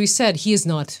now, as we said, he is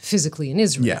not physically in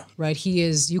Israel, right? He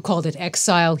is, you called it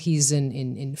exile. He's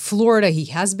in Florida. He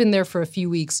has been there for a few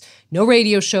weeks. No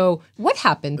radio show. What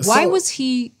happened? Why was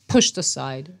he pushed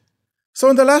aside? So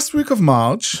in the last week of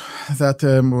March, that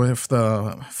with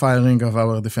the firing of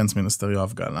our defense minister,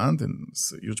 Yoav Gallant, and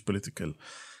it's a huge political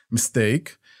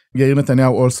mistake, Yair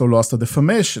Netanyahu also lost a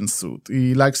defamation suit.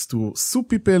 He likes to sue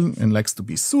people and likes to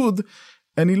be sued,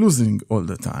 and he's losing all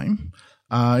the time.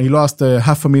 He lost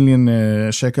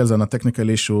 $500,000 shekels on a technical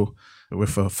issue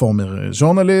with a former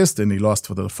journalist, and he lost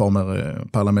for the former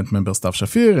parliament member Stav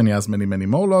Shafir, and he has many, many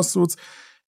more lawsuits.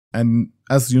 And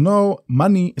as you know,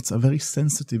 money, it's a very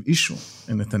sensitive issue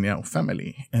in the Netanyahu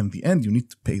family. And in the end, you need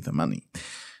to pay the money.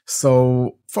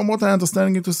 So from what I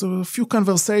understand, it was a few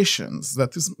conversations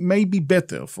that is maybe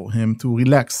better for him to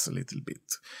relax a little bit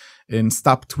and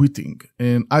stop tweeting.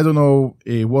 And I don't know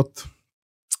what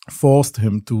forced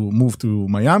him to move to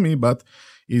Miami, but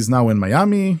he's now in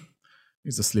Miami.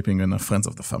 He's sleeping in a friends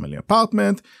of the family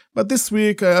apartment. But this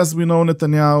week, as we know,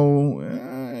 Netanyahu,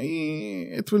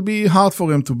 it will be hard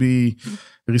for him to be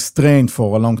restrained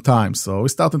for a long time. So he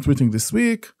started tweeting this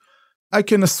week. I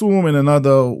can assume in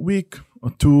another week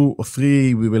or 2 or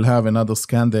 3, we will have another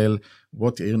scandal.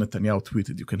 What Yair Netanyahu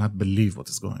tweeted, you cannot believe what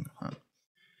is going on.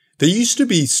 There used to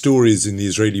be stories in the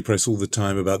Israeli press all the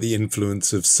time about the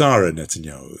influence of Sarah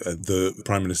Netanyahu, the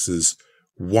prime minister's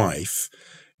wife.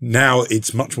 Now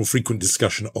it's much more frequent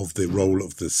discussion of the role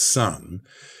of the son.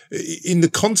 In the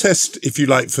contest, if you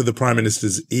like, for the prime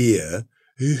minister's ear,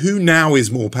 who now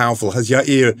is more powerful? Has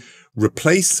Yair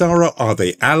replaced Sarah? Are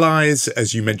they allies?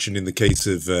 As you mentioned in the case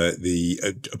of the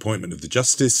appointment of the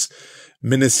justice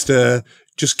minister.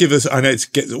 Just give us, I know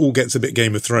it all gets a bit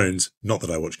Game of Thrones. Not that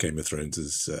I watch Game of Thrones,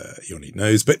 as Yoni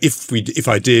knows, but if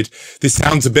I did, this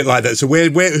sounds a bit like that. So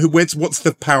what's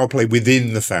the power play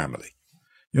within the family?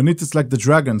 Yonit is like the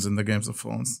dragons in the Games of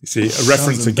Thrones. You see, a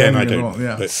reference again, I don't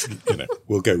know, but,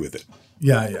 we'll go with it.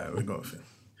 Yeah, we'll go with it.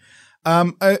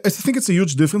 I think it's a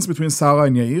huge difference between Sarah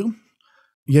and Yair.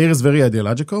 Yair is very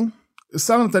ideological.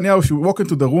 Sarah Netanyahu, if you walk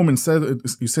into the room and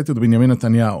you say to Benjamin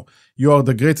Netanyahu, you are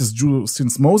the greatest Jew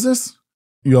since Moses,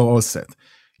 you are all set.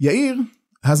 Yair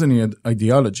has an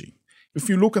ideology. If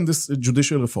you look at this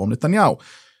judicial reform, Netanyahu,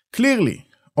 clearly,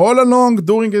 all along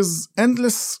during his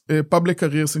endless public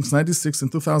career since 1996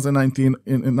 and 2019,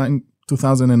 in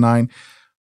 2009,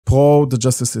 pro the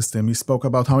justice system. He spoke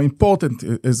about how important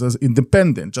it is an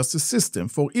independent justice system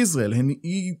for Israel. And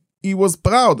he was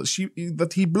proud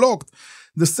that he blocked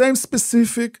the same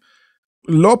specific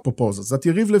law proposals that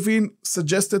Yariv Levin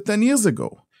suggested 10 years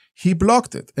ago. He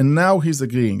blocked it, and now he's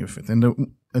agreeing with it.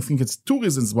 And I think it's 2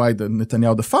 reasons why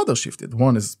Netanyahu, the father, shifted.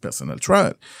 One is personal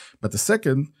trial, but the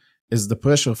second is the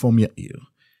pressure from Yair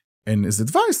and his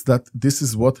advice that this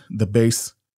is what the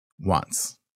base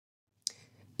wants.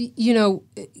 You know,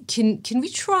 can we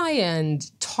try and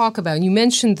talk about, and we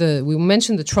mentioned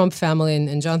the Trump family,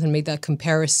 and Jonathan made that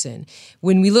comparison.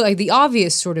 When we look at the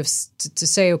obvious sort of to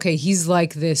say, okay, he's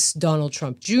like this Donald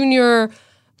Trump Jr.,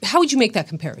 how would you make that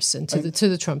comparison to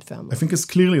the Trump family? I think it's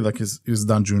clearly like he's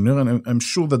Dan Jr., and I'm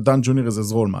sure that Dan Jr. is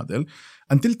his role model.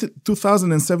 until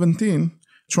 2017,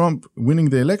 Trump winning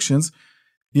the elections,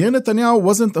 Yair Netanyahu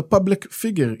wasn't a public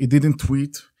figure. He didn't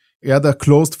tweet. He had a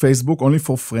closed Facebook only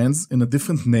for friends in a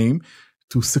different name.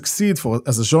 To succeed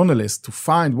as a journalist, to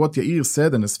find what Yair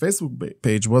said on his Facebook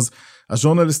page was a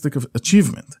journalistic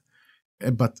achievement.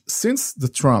 But since the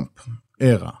Trump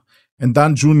era, and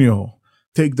Dan Jr.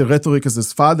 take the rhetoric as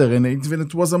his father, and even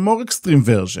it was a more extreme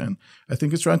version, I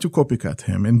think he's trying to copycat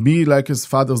him and be like his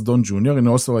father's Don Jr. And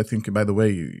also, I think, by the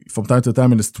way, from time to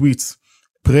time in his tweets,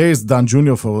 praised Dan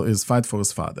Jr. for his fight for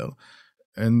his father.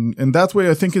 And in that way,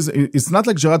 I think it's not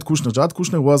like Jared Kushner. Jared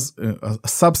Kushner was a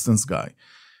substance guy.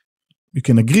 You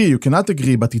can agree, you cannot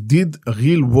agree, but he did a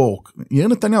real work. Yair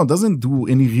Netanyahu doesn't do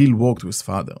any real work to his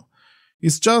father.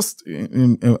 He's just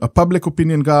a public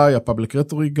opinion guy, a public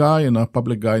rhetoric guy, and a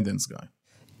public guidance guy.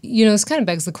 You know, this kind of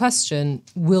begs the question,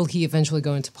 will he eventually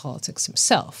go into politics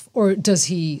himself? Or does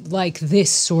he like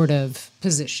this sort of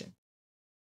position?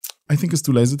 I think he's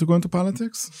too lazy to go into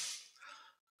politics.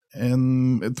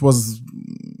 And it was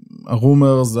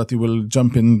rumors that he will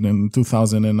jump in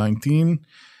 2019.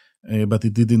 But he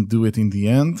didn't do it in the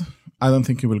end. I don't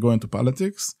think he will go into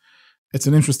politics. It's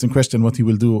an interesting question what he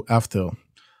will do after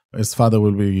his father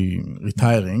will be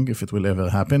retiring, if it will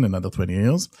ever happen, another 20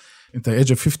 years. At the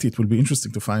age of 50, it will be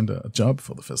interesting to find a job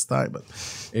for the first time. But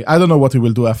I don't know what he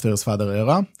will do after his father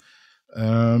era.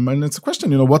 And it's a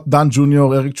question, what Dan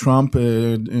Jr., Eric Trump,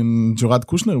 and Jared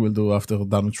Kushner will do after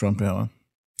Donald Trump era.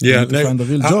 Yeah, to find a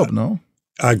real job, no?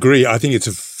 I agree. I think it's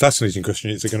a fascinating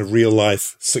question. It's a kind of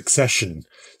real-life succession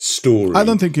story. I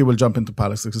don't think he will jump into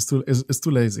politics. It's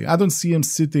too lazy. I don't see him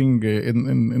sitting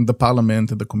in the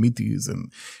parliament and the committees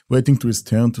and waiting to his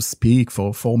turn to speak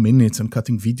for 4 minutes and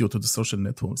cutting video to the social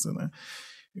networks. And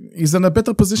he's in a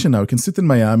better position now. He can sit in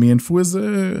Miami and through his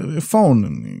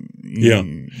phone.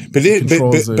 But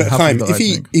Chaim,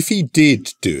 if he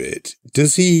did do it,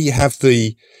 does he have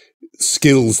the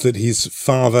skills that his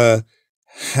father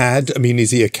had? I mean,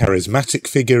 is he a charismatic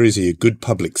figure? Is he a good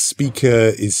public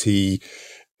speaker? Is he,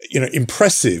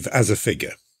 impressive as a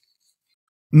figure?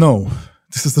 No.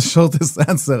 This is the shortest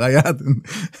answer I had in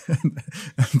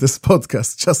this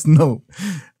podcast. Just no.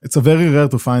 It's a very rare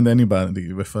to find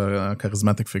anybody with a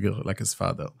charismatic figure like his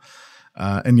father.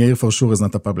 And Yair for sure is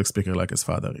not a public speaker like his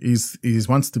father. He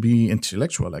wants to be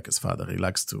intellectual like his father. He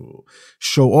likes to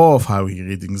show off how he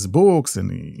reading his books, and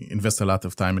he invests a lot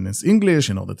of time in his English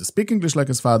in order to speak English like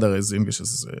his father. His English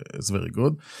is very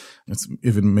good. It's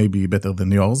even maybe better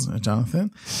than yours,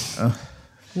 Jonathan.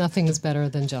 Nothing is better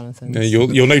than Jonathan. No,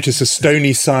 you'll notice a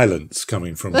stony silence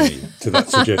coming from me to that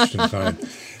suggestion, Chaim.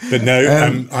 But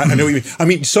no, I know what you mean. I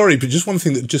mean, sorry, but just one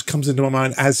thing that just comes into my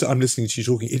mind as I'm listening to you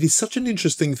talking, it is such an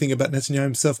interesting thing about Netanyahu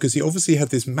himself, because he obviously had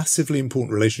this massively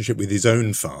important relationship with his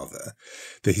own father,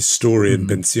 the historian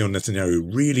Ben Zion Netanyahu,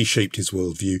 who really shaped his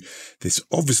worldview. This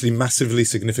obviously massively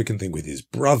significant thing with his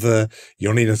brother,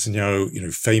 Yoni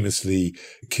Netanyahu, famously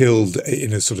killed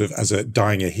in a sort of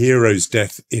dying a hero's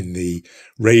death in the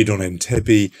raid on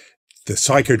Entebbe, the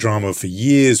psychodrama for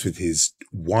years with his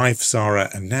wife, Sarah,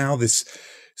 and now this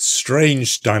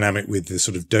strange dynamic with the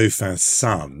sort of Dauphin's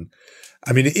son.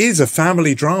 I mean, it is a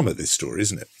family drama, this story,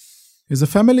 isn't it? He's a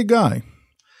family guy.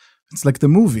 It's like the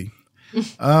movie.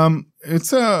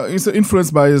 It's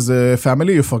influenced by his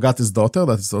family. You forgot his daughter.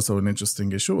 That is also an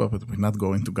interesting issue, but we're not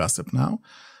going to gossip now.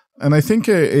 And I think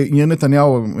Yair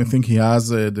Netanyahu, I think he has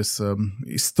this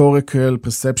historical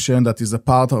perception that he's a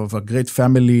part of a great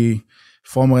family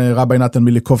from Rabbi Natan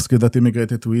Milikovsky that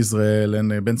immigrated to Israel,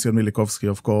 and Ben Zion Milikovsky,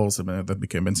 of course, that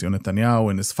became Ben Zion Netanyahu,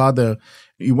 and his father.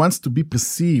 He wants to be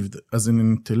perceived as an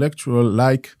intellectual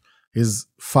like his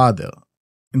father.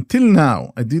 Until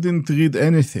now, I didn't read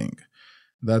anything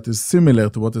that is similar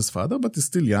to what his father, but he's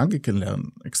still young, he can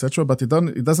learn, etc. But he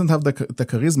doesn't have the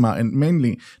charisma, and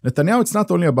mainly, Netanyahu, it's not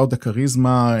only about the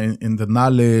charisma and the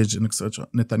knowledge, and etc.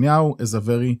 Netanyahu is a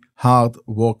very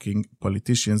hard-working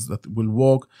politician that will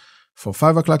work for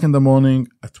 5 o'clock in the morning,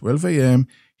 at 12 a.m.,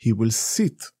 he will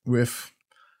sit with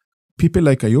people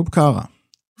like Ayub Kara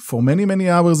for many, many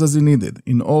hours as he needed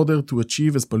in order to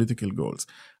achieve his political goals.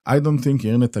 I don't think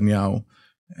Yair Netanyahu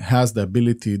has the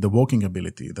ability, the working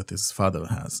ability that his father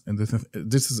has. And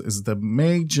this is the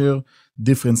major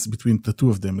difference between the two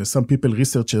of them. There's some people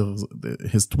research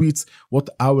his tweets, what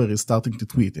hour he's starting to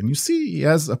tweet. And you see he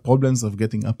has problems of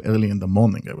getting up early in the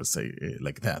morning, I would say,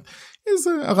 like that. It's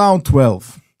around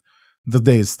 12. The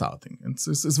day is starting.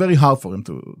 It's very hard for him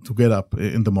to get up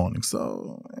in the morning.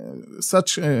 So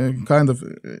such a kind of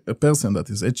a person that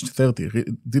is age 30,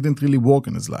 didn't really work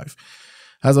in his life,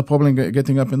 has a problem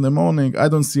getting up in the morning. I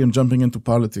don't see him jumping into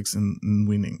politics and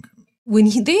winning.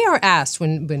 when they are asked,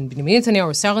 when Benjamin Netanyahu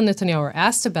or Sarah Netanyahu are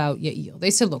asked about Yair,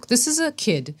 they said, look, this is a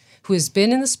kid who has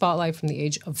been in the spotlight from the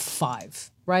age of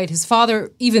 5, right? His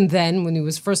father, even then, when he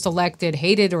was first elected,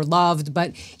 hated or loved,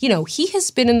 but, he has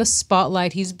been in the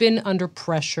spotlight. He's been under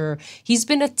pressure. He's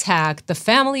been attacked. The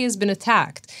family has been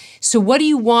attacked. So what do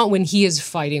you want when he is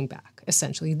fighting back,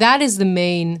 essentially? That is the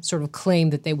main sort of claim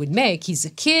that they would make. He's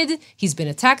a kid. He's been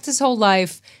attacked his whole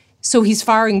life. So he's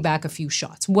firing back a few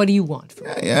shots. What do you want from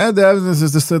him? Yeah, this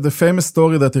is the famous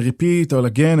story that they repeat all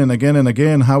again and again and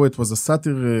again, how it was a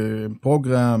satire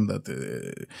program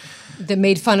that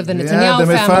made fun of the Netanyahu family. Yeah,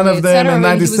 they made fun of them in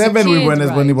 97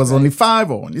 when he was right. only 5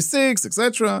 or only 6,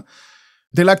 etc.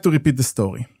 They like to repeat the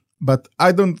story. But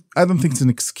I don't think it's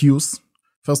an excuse.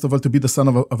 First of all, to be the son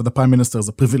of the prime minister is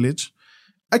a privilege.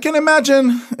 I can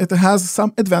imagine it has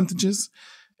some advantages.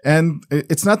 And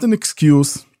it's not an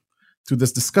excuse to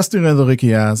this disgusting rhetoric he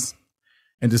has,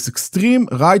 and this extreme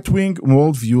right-wing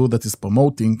worldview that he's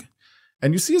promoting.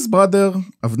 And you see his brother,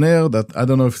 Avner, that I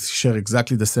don't know if he shares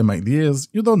exactly the same ideas.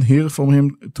 You don't hear from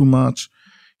him too much.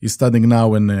 He's studying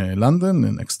now in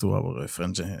London, next to our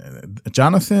friend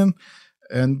Jonathan.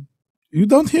 And you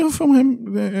don't hear from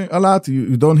him a lot.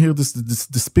 You don't hear this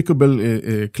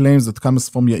despicable claims that comes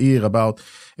from Yair about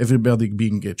everybody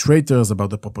being traitors, about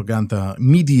the propaganda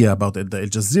media, about the Al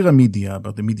Jazeera media,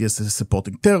 about the media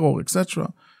supporting terror,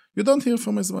 etc. You don't hear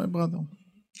from his brother.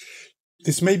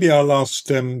 This may be our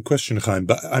last question, Chaim,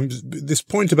 but this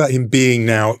point about him being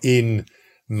now in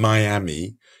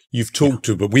Miami, you've talked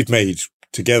to, but we've made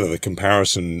together the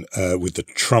comparison with the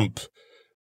Trump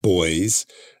boys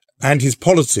and his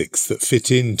politics that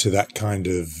fit into that kind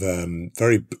of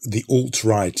the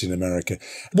alt-right in America.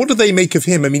 What do they make of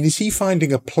him? I mean, is he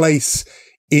finding a place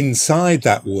inside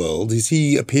that world? Is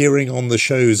he appearing on the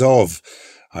shows of,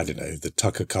 I don't know, the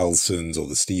Tucker Carlsons or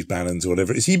the Steve Bannons or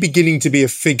whatever? Is he beginning to be a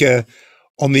figure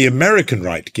on the American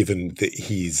right, given that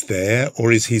he's there?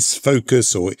 Or is his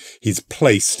focus or his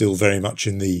place still very much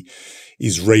in the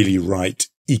Israeli right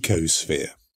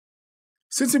ecosphere?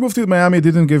 Since he moved to Miami, he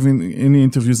didn't give any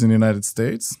interviews in the United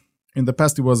States. In the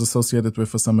past, he was associated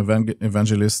with some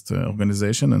evangelist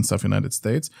organization in South United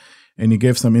States, and he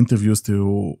gave some interviews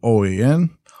to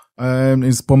OAN.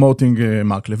 He's promoting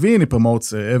Mark Levin. He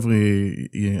promotes every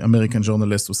American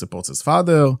journalist who supports his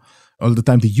father. All the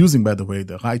time, they're using, by the way,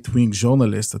 the right-wing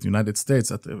journalists at the United States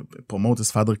that promote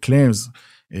his father claims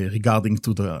regarding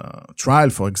to the trial,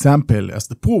 for example, as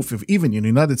the proof. If even in the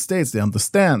United States, they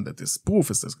understand that this proof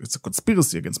is it's a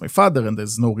conspiracy against my father and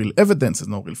there's no real evidence, there's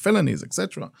no real felonies,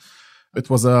 etc. It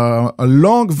was a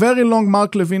long, very long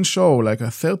Mark Levin show, like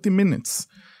 30 minutes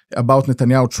about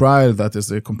Netanyahu trial that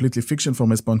is a completely fiction from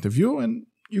his point of view. And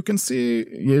you can see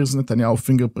here's Netanyahu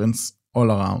fingerprints all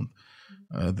around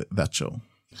that show.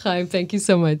 Chaim, thank you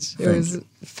so much. It was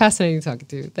fascinating talking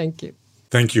to you. Thank you.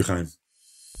 Thank you, Chaim.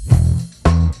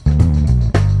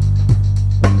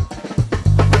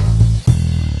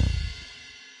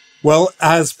 Well,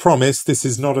 as promised, this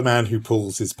is not a man who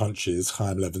pulls his punches,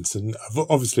 Chaim Levinson,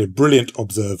 obviously a brilliant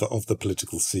observer of the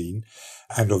political scene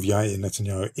and of Yair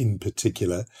Netanyahu in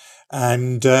particular.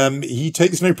 And he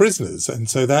takes no prisoners. And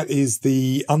so that is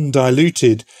the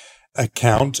undiluted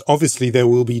account. Obviously, there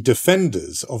will be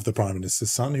defenders of the Prime Minister's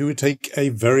son who would take a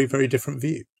very, very different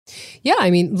view. Yeah,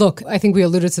 I mean, look, I think we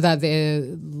alluded to that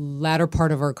the latter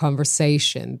part of our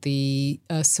conversation. The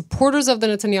supporters of the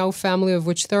Netanyahu family, of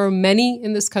which there are many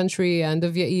in this country, and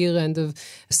of Yair and of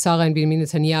Sarah and Benjamin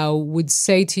Netanyahu, would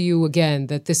say to you again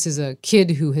that this is a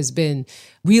kid who has been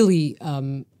really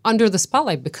under the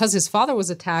spotlight because his father was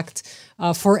attacked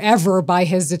forever by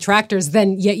his detractors.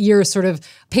 Then Yair sort of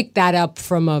picked that up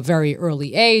from a very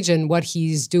early age, and what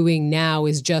he's doing now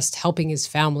is just helping his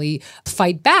family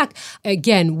fight back.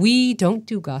 Again, we don't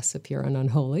do gossip here on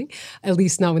Unholy, at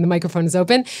least not when the microphone is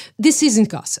open. This isn't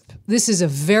gossip. This is a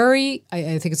very,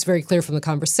 I think it's very clear from the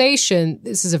conversation,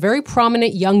 this is a very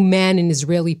prominent young man in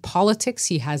Israeli politics.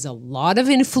 He has a lot of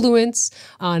influence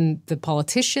on the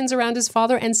politicians around his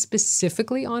father and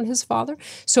specifically on his father.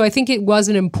 So I think it was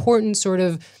an important sort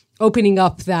of opening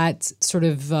up that sort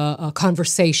of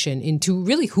conversation into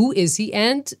really who is he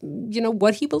and,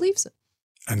 what he believes in.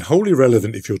 And wholly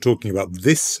relevant if you're talking about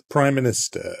this prime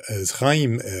minister, as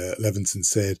Chaim Levinson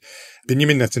said,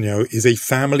 Benjamin Netanyahu is a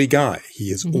family guy.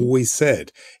 He has always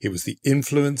said it was the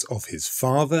influence of his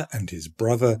father and his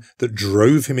brother that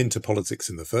drove him into politics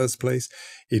in the first place.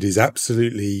 It is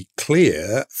absolutely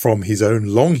clear from his own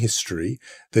long history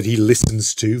that he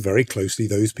listens to very closely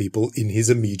those people in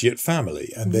his immediate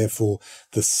family. And therefore,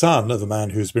 the son of a man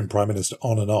who has been prime minister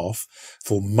on and off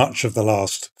for much of the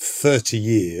last 30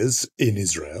 years in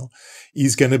Israel Israel,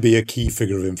 is going to be a key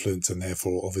figure of influence and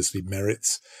therefore obviously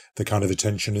merits the kind of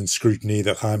attention and scrutiny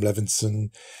that Chaim Levinson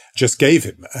just gave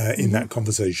him in that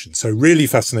conversation. So really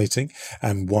fascinating,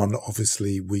 and one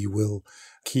obviously we will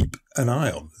keep an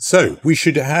eye on. So we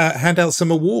should hand out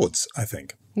some awards, I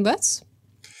think. Let's.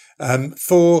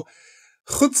 For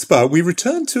chutzpah, we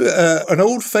return to an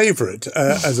old favourite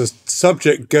as a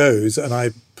subject goes, and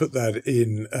I put that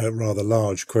in rather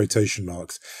large quotation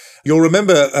marks. You'll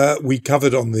remember we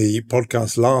covered on the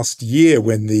podcast last year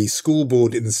when the school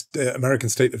board in the American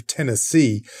state of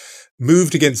Tennessee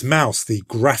moved against Maus, the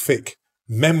graphic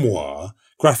memoir,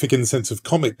 graphic in the sense of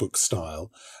comic book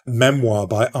style, memoir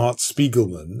by Art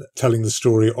Spiegelman telling the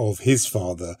story of his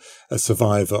father, a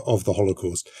survivor of the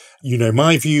Holocaust. You know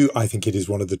my view, I think it is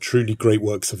one of the truly great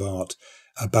works of art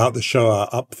about the Shoah,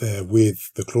 up there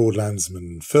with the Claude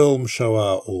Lanzmann film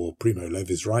Shoah or Primo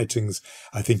Levi's writings.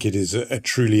 I think it is a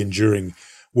truly enduring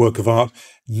work of art.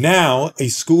 Now, a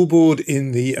school board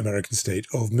in the American state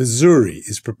of Missouri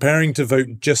is preparing to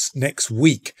vote just next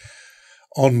week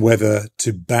on whether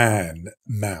to ban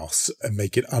Maus and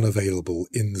make it unavailable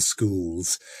in the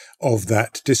schools of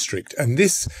that district. And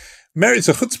this merits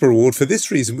a chutzpah award for this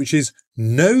reason, which is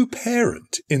no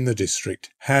parent in the district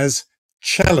has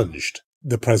challenged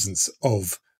the presence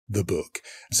of the book.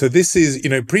 So this is,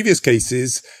 previous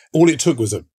cases, all it took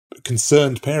was a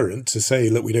concerned parent to say,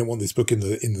 look, we don't want this book in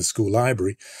the school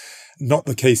library. Not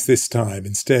the case this time.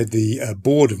 Instead, the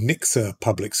board of Nixa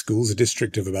Public Schools, a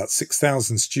district of about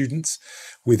 6,000 students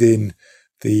within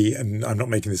and I'm not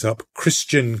making this up,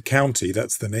 Christian County,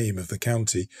 that's the name of the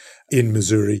county in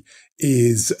Missouri,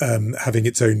 is having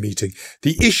its own meeting.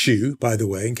 The issue, by the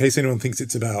way, in case anyone thinks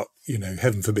it's about,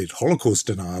 heaven forbid, Holocaust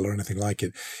denial or anything like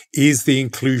it, is the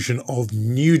inclusion of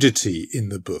nudity in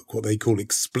the book, what they call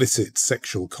explicit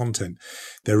sexual content.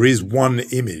 There is one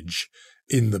image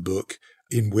in the book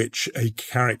in which a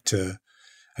character,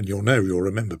 and you'll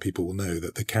remember, people will know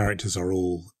that the characters are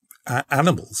all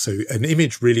animals. So an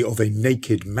image really of a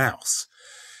naked mouse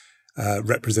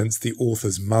represents the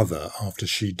author's mother after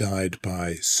she died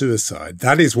by suicide.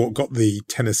 That is what got the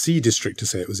Tennessee district to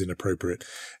say it was inappropriate.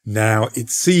 Now, it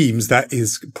seems that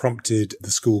is prompted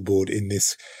the school board in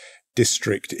this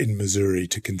district in Missouri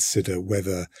to consider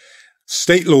whether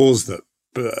state laws that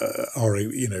are,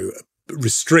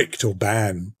 restrict or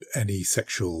ban any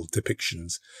sexual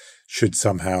depictions should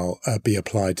somehow be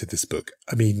applied to this book.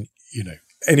 I mean,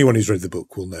 anyone who's read the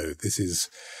book will know this is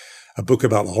a book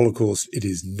about the Holocaust. It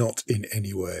is not in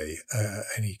any way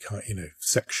any kind,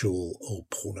 sexual or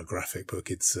pornographic book.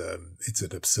 It's an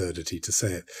absurdity to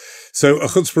say it. So a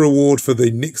chutzpah award for the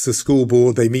Nixa School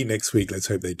Board. They meet next week. Let's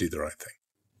hope they do the right thing.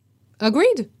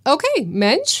 Agreed. Okay,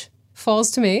 Mensch,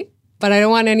 falls to me. But I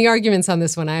don't want any arguments on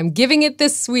this one. I am giving it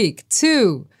this week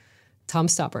to Tom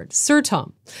Stoppard, Sir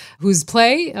Tom, whose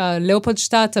play,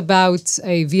 Leopoldstadt, about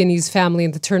a Viennese family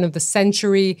in the turn of the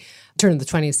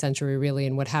 20th century, really,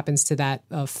 and what happens to that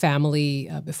family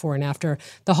before and after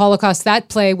the Holocaust. That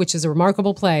play, which is a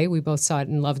remarkable play, we both saw it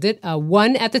and loved it,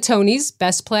 won at the Tonys,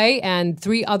 Best Play, and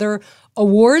 3 other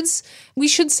awards. We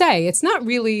should say, it's not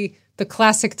really the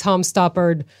classic Tom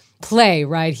Stoppard play,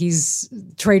 right? His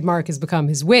trademark has become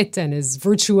his wit and his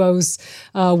virtuose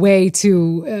way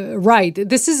to write.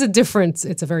 This is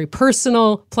it's a very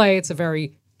personal play. It's a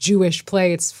very Jewish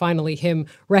play. It's finally him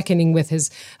reckoning with his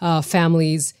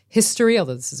family's history,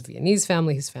 although this is a Viennese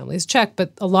family, his family is Czech,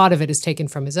 but a lot of it is taken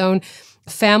from his own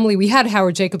family. We had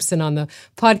Howard Jacobson on the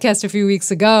podcast a few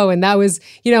weeks ago, and that was,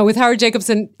 with Howard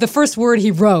Jacobson, the first word he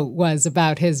wrote was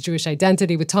about his Jewish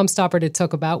identity. With Tom Stoppard, it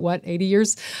took about, 80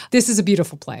 years? This is a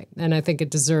beautiful play, and I think it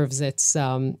deserves its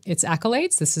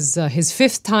accolades. This is his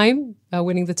 5th time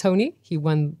winning the Tony. He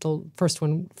won the first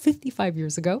one 55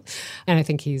 years ago, and I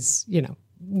think he's,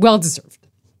 well-deserved.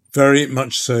 Very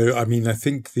much so. I mean, I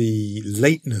think the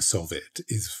lateness of it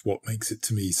is what makes it,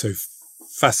 to me, so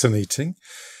fascinating,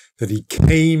 that he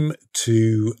came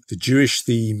to the Jewish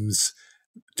themes.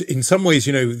 In some ways,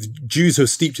 Jews who are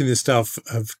steeped in this stuff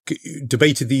have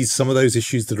debated some of those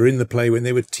issues that are in the play when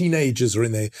they were teenagers or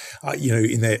in their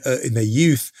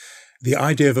youth. The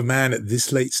idea of a man at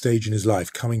this late stage in his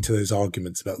life coming to those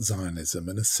arguments about Zionism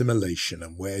and assimilation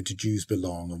and where do Jews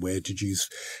belong and where do Jews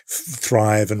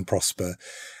thrive and prosper,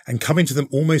 and coming to them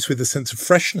almost with a sense of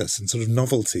freshness and sort of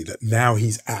novelty that now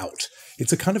he's out.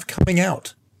 It's a kind of coming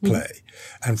out play.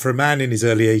 And for a man in his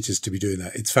early 80s to be doing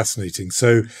that, it's fascinating.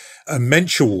 So a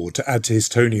Mensch Award to add to his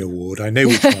Tony Award. I know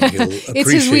which one he'll appreciate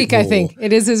It's his week, more. I think.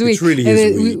 It is his week. It really is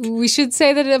his week. We should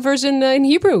say that a version in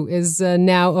Hebrew is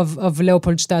now of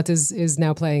Leopoldstadt is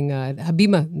now playing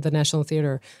Habima, the National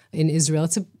Theater in Israel.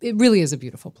 It really is a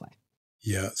beautiful play.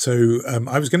 Yeah, so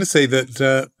I was going to say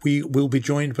that we will be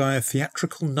joined by a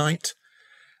theatrical night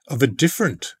of a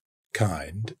different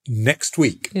kind next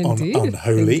week on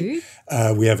Holy.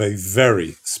 We have a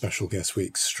very special guest we're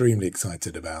extremely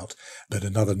excited about, but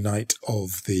another night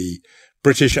of the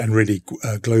British and really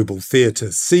global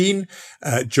theatre scene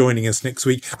joining us next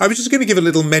week. I was just going to give a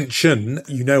little mention,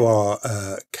 you know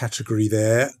our category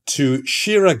there, to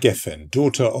Shira Geffen,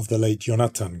 daughter of the late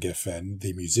Jonathan Geffen,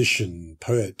 the musician,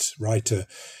 poet, writer,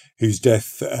 whose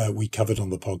death we covered on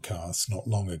the podcast not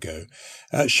long ago.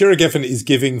 Shira Geffen is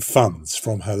giving funds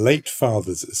from her late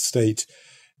father's estate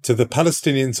to the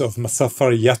Palestinians of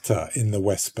Masafar Yatta in the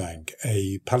West Bank,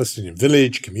 a Palestinian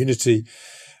village, community,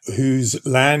 whose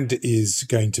land is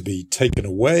going to be taken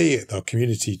away, their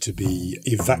community to be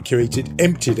evacuated,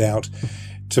 emptied out,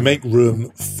 to make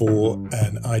room for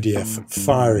an IDF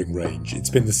firing range.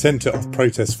 It's been the centre of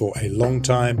protest for a long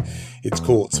time. It's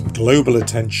caught some global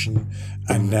attention,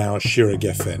 and now Shira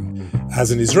Geffen, as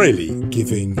an Israeli,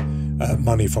 giving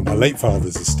money from her late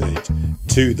father's estate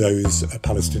to those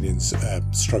Palestinians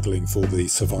struggling for the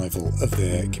survival of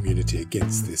their community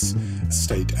against this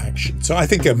state action. So I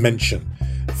think a mention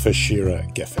for Shira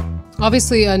Geffen.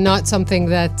 Obviously not something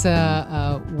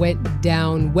that went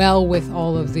down well with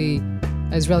all of the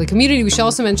Israeli community. We should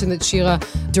also mention that Shira,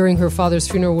 during her father's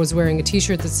funeral, was wearing a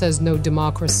T-shirt that says "No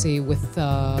democracy with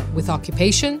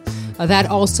occupation." That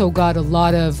also got a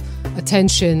lot of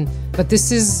attention. But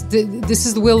this is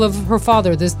the will of her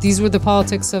father. These were the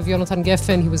politics of Jonathan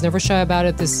Geffen. He was never shy about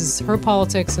it. This is her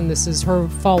politics, and this is her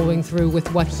following through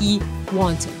with what he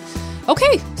wanted.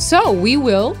 Okay, so we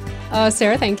will.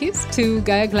 Sarah, thank you to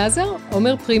Gaia Glazer,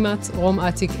 Omer Primat, Rom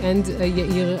Atik, and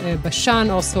Yair Bashan,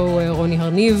 also Roni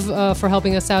Harniv for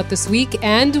helping us out this week.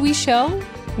 And we shall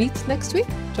meet next week,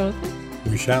 Jonathan.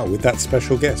 We shall, with that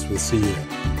special guest. We'll see you.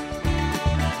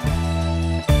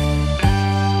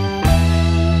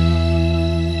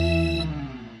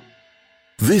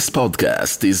 This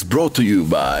podcast is brought to you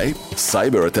by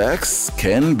Cyber attacks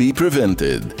can be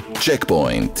prevented.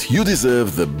 Checkpoint. You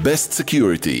deserve the best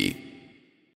security.